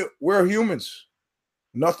 I mean, we're humans.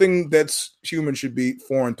 Nothing that's human should be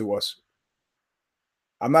foreign to us.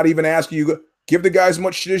 I'm not even asking you, give the guy as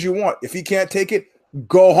much shit as you want. If he can't take it,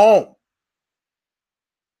 go home.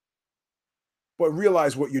 But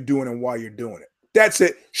realize what you're doing and why you're doing it. That's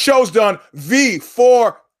it. Show's done.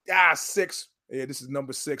 V4, 6. Yeah, this is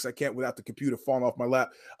number 6. I can't without the computer falling off my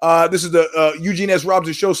lap. This is the Eugene S.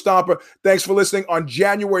 Robinson Show Stomper. Thanks for listening on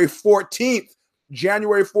January 14th.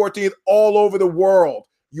 January 14th, all over the world.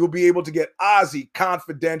 you'll be able to get Ozzy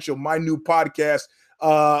Confidential, my new podcast.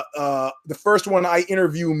 The first one, I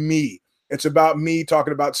interview me. It's about me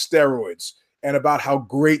talking about steroids and about how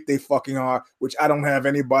great they fucking are, which I don't have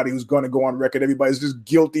anybody who's going to go on record. Everybody's just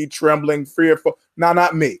guilty, trembling, fearful. No,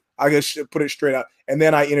 not me. I just put it straight out. And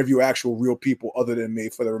then I interview actual real people other than me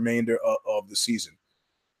for the remainder of the season.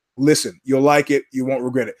 Listen, you'll like it. You won't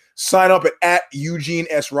regret it. Sign up at Eugene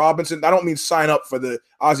S. Robinson. I don't mean sign up for the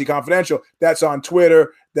Ozzy Confidential. That's on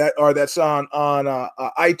Twitter. That's on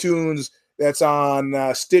iTunes. That's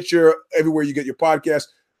on Stitcher, everywhere you get your podcast.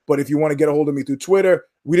 But if you want to get a hold of me through Twitter,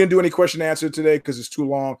 we didn't do any question and answer today because it's too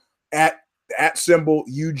long. At symbol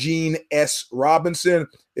Eugene S. Robinson.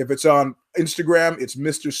 If it's on Instagram, it's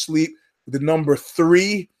Mr. Sleep with the number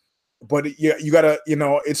 3. But yeah, you gotta,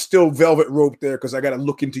 it's still velvet rope there because I gotta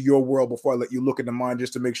look into your world before I let you look into mine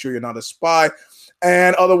just to make sure you're not a spy.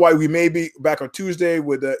 And otherwise, we may be back on Tuesday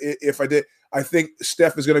with if I did. I think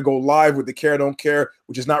Steph is going to go live with the Care Don't Care,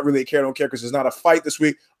 which is not really a Care Don't Care because there's not a fight this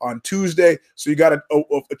week on Tuesday. So you got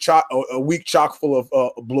a week chock full of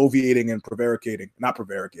bloviating and prevaricating. Not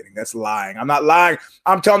prevaricating. That's lying. I'm not lying.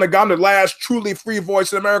 I'm telling I'm the last truly free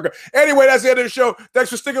voice in America. Anyway, that's the end of the show. Thanks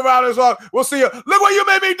for sticking around as well. We'll see you. Look what you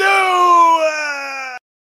made me do.